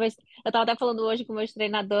expectativas. Eu estava até falando hoje com o meu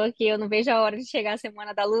treinador que eu não vejo a hora de chegar a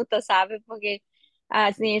semana da luta, sabe? Porque,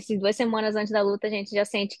 assim, essas 2 semanas antes da luta, a gente já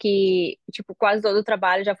sente que, tipo, quase todo o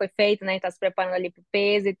trabalho já foi feito, né? Tá se preparando ali pro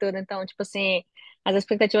peso e tudo. Então, tipo assim, as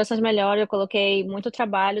expectativas são as melhores. Eu coloquei muito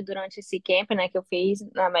trabalho durante esse camp, né, que eu fiz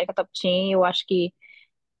na América Top Team. Eu acho que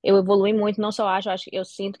eu evolui muito, não só eu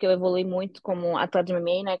sinto que eu evolui muito como atleta de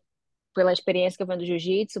MMA, né? Pela experiência que eu venho do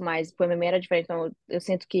jiu-jitsu, mas o MMA era diferente, então eu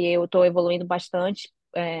sinto que eu estou evoluindo bastante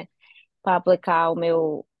para aplicar o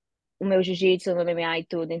meu jiu-jitsu, o meu MMA e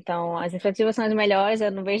tudo. Então, as expectativas são as melhores,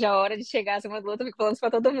 eu não vejo a hora de chegar a semana da luta, eu fico falando isso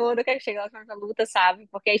pra todo mundo, eu quero chegar na semana da luta, sabe?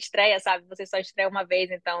 Porque é estreia, sabe? Você só estreia uma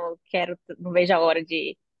vez, então não vejo a hora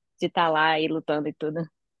de estar lá e lutando e tudo.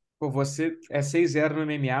 Pô, você é 6-0 no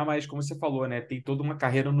MMA, mas como você falou, né, tem toda uma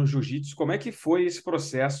carreira no jiu-jitsu. Como é que foi esse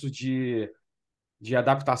processo de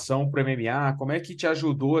adaptação para o MMA? Como é que te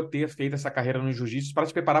ajudou a ter feito essa carreira no jiu-jitsu para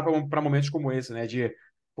te preparar para momentos como esse, né? De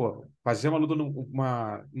pô, fazer uma luta,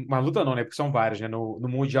 uma luta não, né? Porque são várias, né? No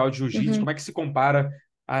Mundial de Jiu-Jitsu, Uhum, como é que se compara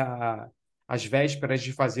a, às vésperas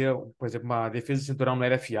de fazer, por exemplo, uma defesa de cinturão no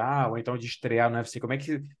LFA ou então de estrear no UFC? Como é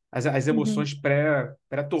que as uhum. emoções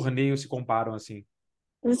pré-torneio se comparam assim?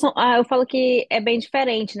 Eu falo que é bem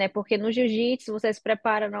diferente, né? Porque no jiu-jitsu você se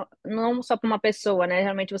prepara não só para uma pessoa, né?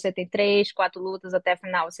 Geralmente você tem 3, 4 lutas até a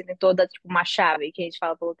final, você tem toda tipo uma chave que a gente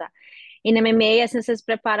fala para lutar. E no MMA, assim, você se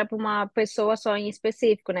prepara para uma pessoa só em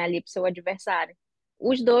específico, né? Ali para o seu adversário.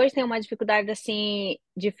 Os dois têm uma dificuldade assim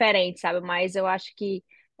diferente, sabe? Mas eu acho que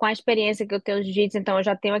com a experiência que eu tenho no jiu-jitsu, então eu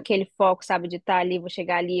já tenho aquele foco, sabe? De estar ali, vou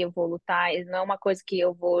chegar ali, eu vou lutar. E não é uma coisa que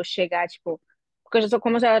eu vou chegar, tipo porque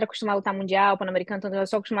como eu já era acostumada a lutar mundial, pan-americano, então eu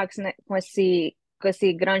sou acostumada com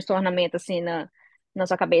esse grande tornamento, assim, na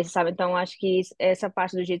sua cabeça, sabe? Então, acho que essa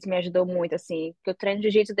parte do jiu-jitsu me ajudou muito, assim. Porque eu treino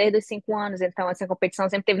jiu-jitsu desde os 5 anos, então, essa competição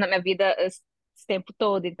sempre teve na minha vida esse tempo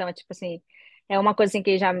todo. Então, é tipo assim, é uma coisa assim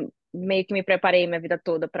que já meio que me preparei minha vida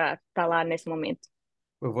toda pra estar lá nesse momento.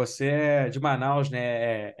 Pô, você é de Manaus,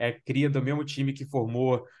 né? É cria do mesmo time que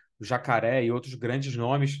formou o Jacaré e outros grandes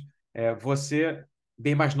nomes. Você,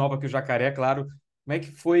 bem mais nova que o Jacaré, claro, como é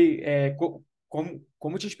que foi,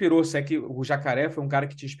 como te inspirou? Se é que o Jacaré foi um cara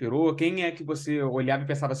que te inspirou? Quem é que você olhava e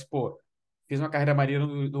pensava assim, pô, fez uma carreira maneira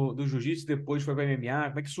do jiu-jitsu, depois foi para MMA?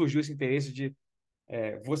 Como é que surgiu esse interesse de...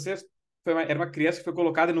 você era uma criança que foi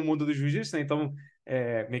colocada no mundo do jiu-jitsu, né? Então,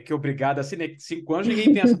 meio que obrigada assim, né? 5 anos,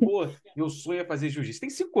 ninguém pensa, pô, meu sonho é fazer jiu-jitsu. Tem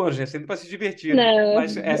 5 anos, né? Sempre para se divertir. Não.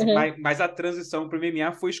 Mas a transição para o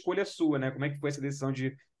MMA foi escolha sua, né? Como é que foi essa decisão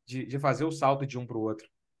de fazer o salto de um para o outro?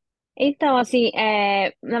 Então, assim,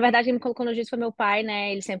 na verdade, quem me colocou no jiu-jitsu foi meu pai,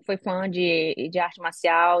 né? Ele sempre foi fã de arte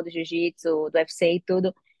marcial, do jiu-jitsu, do UFC e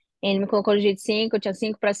tudo. Ele me colocou no jiu-jitsu 5, eu tinha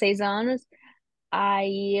 5 para 6 anos.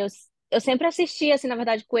 Aí eu sempre assistia, assim, na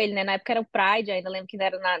verdade, com ele, né? Na época era o Pride, ainda lembro que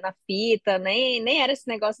ainda era na fita, nem era esse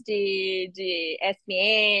negócio de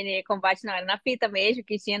SPN, combate, não, era na fita mesmo,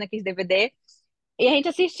 que tinha naqueles DVD. E a gente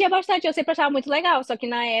assistia bastante, eu sempre achava muito legal, só que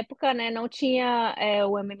na época, né, não tinha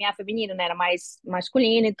o MMA feminino, né? Era mais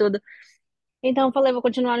masculino e tudo. Então, eu falei, vou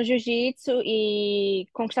continuar no jiu-jitsu e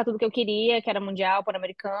conquistar tudo que eu queria, que era mundial,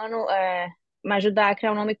 pan-americano, me ajudar a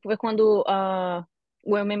criar um nome, foi quando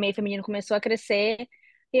o MMA feminino começou a crescer.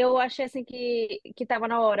 Eu achei, assim, que tava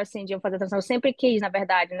na hora, assim, de eu fazer a transição. Eu sempre quis, na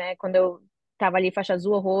verdade, né? Quando eu tava ali faixa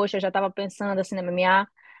azul ou roxa, eu já tava pensando, assim, no MMA,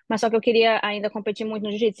 mas só que eu queria ainda competir muito no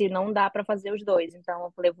jiu-jitsu e não dá pra fazer os dois. Então,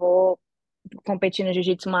 eu falei, vou competir no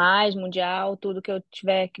jiu-jitsu mais, mundial, tudo que eu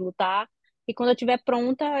tiver que lutar. E quando eu estiver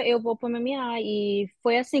pronta, eu vou pro MMA. E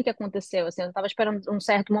foi assim que aconteceu. Assim, eu tava esperando um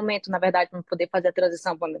certo momento, na verdade, para poder fazer a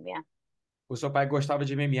transição pro MMA. O seu pai gostava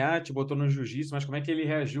de MMA, te botou no jiu-jitsu, mas como é que ele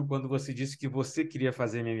reagiu quando você disse que você queria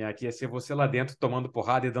fazer MMA, que ia ser você lá dentro tomando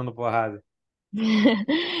porrada e dando porrada?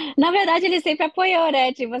 Na verdade, ele sempre apoiou,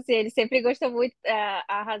 né? Tipo assim, ele sempre gostou muito.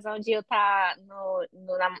 A razão de eu estar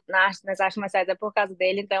nas artes marciais é por causa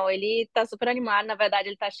dele. Então, ele tá super animado. Na verdade,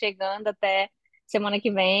 ele tá chegando até semana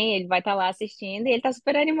que vem. Ele vai estar lá assistindo e ele tá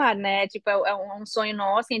super animado, né? Tipo, é um sonho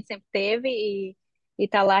nosso que a gente sempre teve e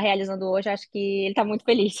tá lá realizando hoje. Acho que ele tá muito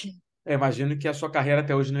feliz. Imagino que a sua carreira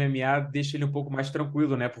até hoje no MMA deixa ele um pouco mais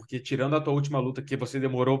tranquilo, né? Porque tirando a tua última luta, que você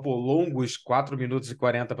demorou por longos 4 minutos e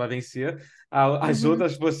 40 para vencer, as Uhum,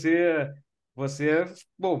 outras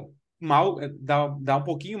bom, mal, dá um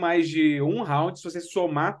pouquinho mais de um round se você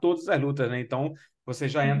somar todas as lutas, né? Então, você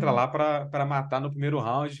já entra uhum, lá para matar no primeiro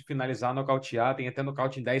round, finalizar, nocautear, tem até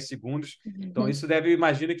nocaute em 10 segundos. Então, uhum. isso deve,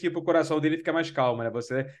 imagino que pro coração dele fica mais calmo, né?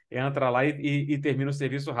 Você entra lá e termina o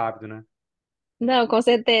serviço rápido, né? Não, com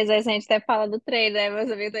certeza. A gente até fala do treino, né? Meus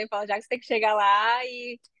amigos também falam, já que você tem que chegar lá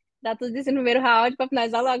e dar tudo isso no primeiro round pra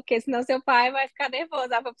finalizar logo, porque senão seu pai vai ficar nervoso,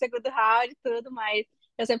 vai pro segundo round e tudo, mas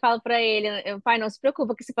eu sempre falo pra ele, pai, não se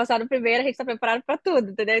preocupa, que se passar no primeiro, a gente tá preparado pra tudo,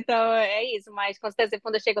 entendeu? Então é isso, mas com certeza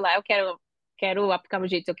quando eu chego lá, eu quero aplicar meu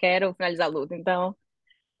jeito, eu quero finalizar a luta. Então,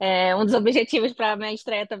 é um dos objetivos pra minha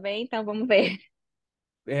estreia também, então vamos ver.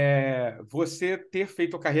 Você ter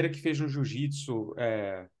feito a carreira que fez no jiu-jitsu,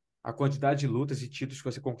 a quantidade de lutas e títulos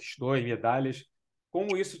que você conquistou e medalhas,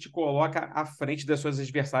 como isso te coloca à frente das suas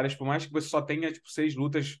adversárias, por mais que você só tenha tipo 6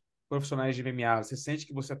 lutas profissionais de MMA, você sente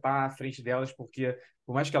que você está à frente delas porque,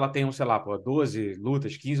 por mais que ela tenha, sei lá, pô, 12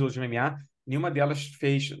 lutas, 15 lutas de MMA, nenhuma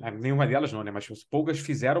delas não, né? Mas poucas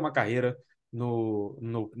fizeram uma carreira no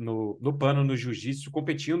pano, no jiu-jitsu,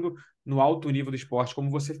 competindo no alto nível do esporte,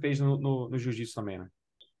 como você fez no jiu-jitsu também, né?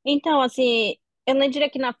 Então, assim, eu não diria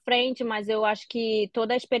que na frente, mas eu acho que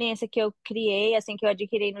toda a experiência que eu criei, assim, que eu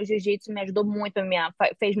adquiri no jiu-jitsu me ajudou muito a minha,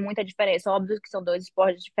 fez muita diferença. Óbvio que são dois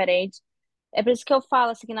esportes diferentes. É por isso que eu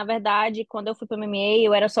falo, assim, que na verdade, quando eu fui para MMA,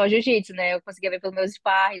 eu era só jiu-jitsu, né? Eu conseguia ver pelos meus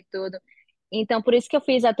sparring e tudo. Então, por isso que eu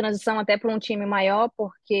fiz a transição até para um time maior,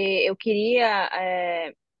 porque eu queria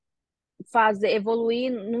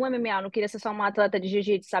evoluir no MMA, eu não queria ser só uma atleta de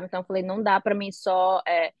jiu-jitsu, sabe? Então, eu falei, não dá para mim só.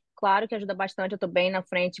 Claro que ajuda bastante, eu tô bem na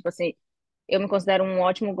frente, tipo assim, eu me considero um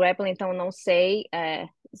ótimo grappler, então eu não sei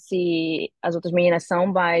se as outras meninas são,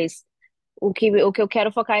 mas o que eu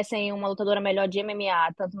quero focar é ser em uma lutadora melhor de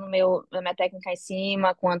MMA, tanto na minha técnica em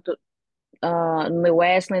cima, quanto no meu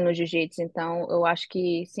wrestling, no jiu-jitsu. Então, eu acho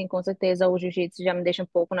que sim, com certeza o jiu-jitsu já me deixa um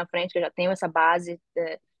pouco na frente, que eu já tenho essa base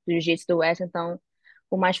do jiu-jitsu do wrestling. Então,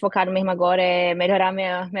 o mais focado mesmo agora é melhorar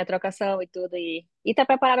minha trocação e tudo, e tá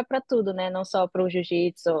preparada para tudo, né? Não só para o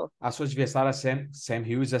jiu-jitsu. A sua adversária, Sam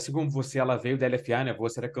Hughes, assim como você, ela veio da LFA, né?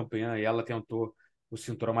 Você era campeã e ela tentou o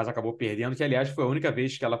cinturão, mas acabou perdendo, que aliás foi a única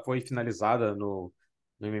vez que ela foi finalizada no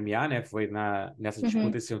MMA, né? Foi nessa disputa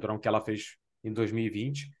Uhum. de cinturão que ela fez em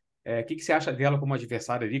 2020. O que você acha dela como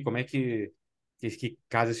adversária ali? Como é que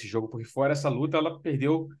casa esse jogo? Porque fora essa luta, ela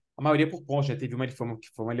perdeu a maioria por pontos, né? Teve que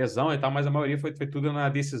foi uma lesão e tal, mas a maioria foi tudo na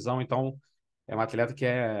decisão. Então, é uma atleta que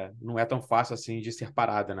não é tão fácil assim de ser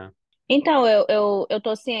parada, né? Então, eu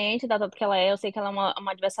tô ciente da tanto que ela é, eu sei que ela é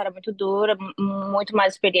uma adversária muito dura, muito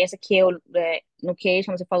mais experiência que eu no cage,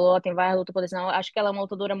 como você falou, ela tem várias lutas por decisão. Acho que ela é uma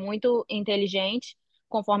lutadora muito inteligente,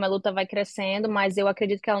 conforme a luta vai crescendo, mas eu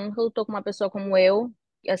acredito que ela nunca lutou com uma pessoa como eu,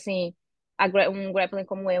 assim, um grappling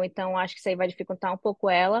como eu, então acho que isso aí vai dificultar um pouco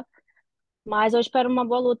ela. Mas eu espero uma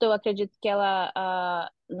boa luta. Eu acredito que ela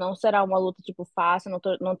não será uma luta tipo fácil.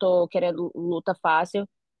 Não tô querendo luta fácil.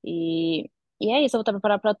 E, e é isso. Eu vou estar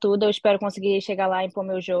preparada para tudo. Eu espero conseguir chegar lá e impor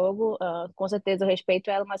meu jogo. Com certeza eu respeito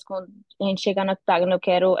ela, mas quando a gente chegar no octágono, eu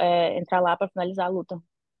quero entrar lá para finalizar a luta.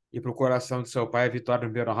 E pro coração do seu pai, a vitória no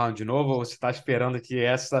primeiro round de novo, ou você está esperando que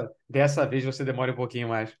dessa vez você demore um pouquinho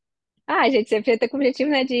mais? A gente sempre tem o objetivo,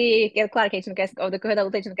 né, claro que a gente não quer, ao decorrer da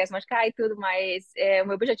luta, a gente não quer se machucar e tudo, mas o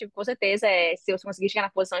meu objetivo, com certeza, é se eu conseguir chegar na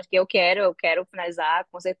posição de que eu quero finalizar,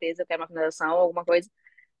 com certeza, eu quero uma finalização, alguma coisa.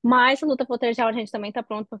 Mas se a luta for 3 rounds, a gente também tá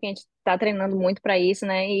pronto, porque a gente tá treinando muito pra isso,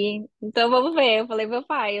 né? E então vamos ver. Eu falei pro meu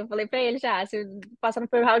pai, eu falei pra ele já, se passar no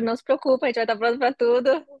primeiro round, não se preocupa, a gente vai estar pronto pra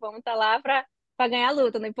tudo. Vamos estar lá pra ganhar a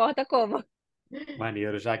luta, não importa como.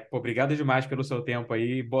 Maneiro, Jaque. Pô, obrigado demais pelo seu tempo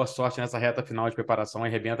aí. Boa sorte nessa reta final de preparação e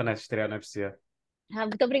arrebenta nessa estreia no UFC.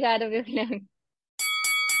 Muito obrigada, viu, Guilherme?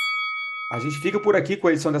 A gente fica por aqui com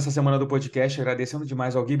a edição dessa semana do podcast, agradecendo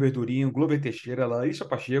demais ao Guilherme Durinho, Glober Teixeira, Larissa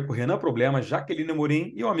Pacheco, Renan Problema, Jaqueline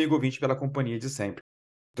Morim e o amigo ouvinte pela companhia de sempre.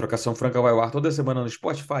 Trocação Franca vai ao ar toda semana no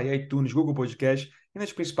Spotify, iTunes, Google Podcast e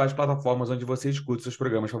nas principais plataformas onde você escuta seus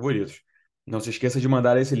programas favoritos. Não se esqueça de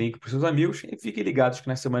mandar esse link para seus amigos e fiquem ligados que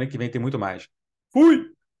na semana que vem tem muito mais. Fui!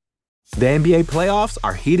 The NBA playoffs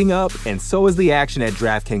are heating up, and so is the action at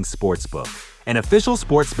DraftKings Sportsbook, an official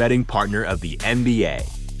sports betting partner of the NBA.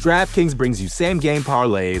 DraftKings brings you same-game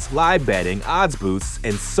parlays, live betting, odds boosts,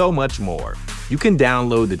 and so much more. You can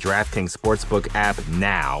download the DraftKings Sportsbook app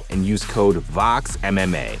now and use code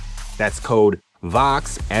VOXMMA. That's code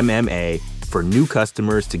VOXMMA for new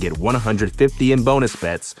customers to get $150 in bonus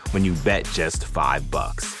bets when you bet just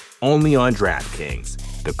 $5. Only on DraftKings.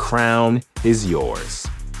 The crown is yours.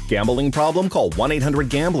 Gambling problem? Call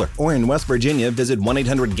 1-800-GAMBLER. Or in West Virginia, visit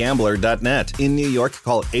 1-800-GAMBLER.net. In New York,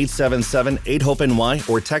 call 877-8-HOPE-NY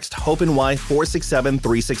or text HOPE-NY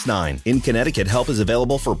 467-369. In Connecticut, help is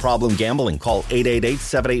available for problem gambling. Call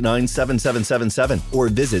 888-789-7777 or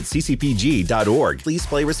visit ccpg.org. Please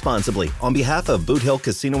play responsibly. On behalf of Boot Hill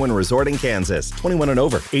Casino and Resort in Kansas, 21 and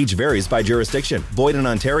over. Age varies by jurisdiction. Void in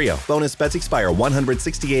Ontario. Bonus bets expire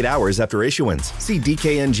 168 hours after issuance. See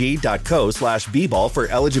dkng.co/bball for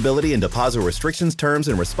eligibility and deposit restrictions, terms,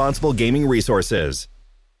 and responsible gaming resources.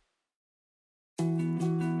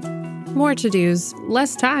 More to-dos,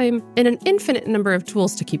 less time, and an infinite number of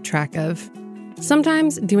tools to keep track of.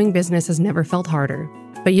 Sometimes doing business has never felt harder,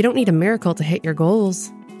 but you don't need a miracle to hit your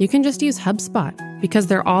goals. You can just use HubSpot, because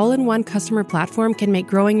their all-in-one customer platform can make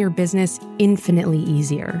growing your business infinitely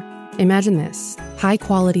easier. Imagine this: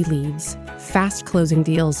 high-quality leads, fast closing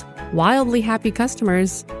deals, wildly happy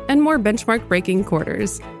customers, and more benchmark-breaking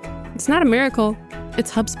quarters. It's not a miracle,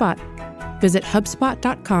 it's HubSpot. Visit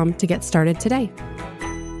HubSpot.com to get started today.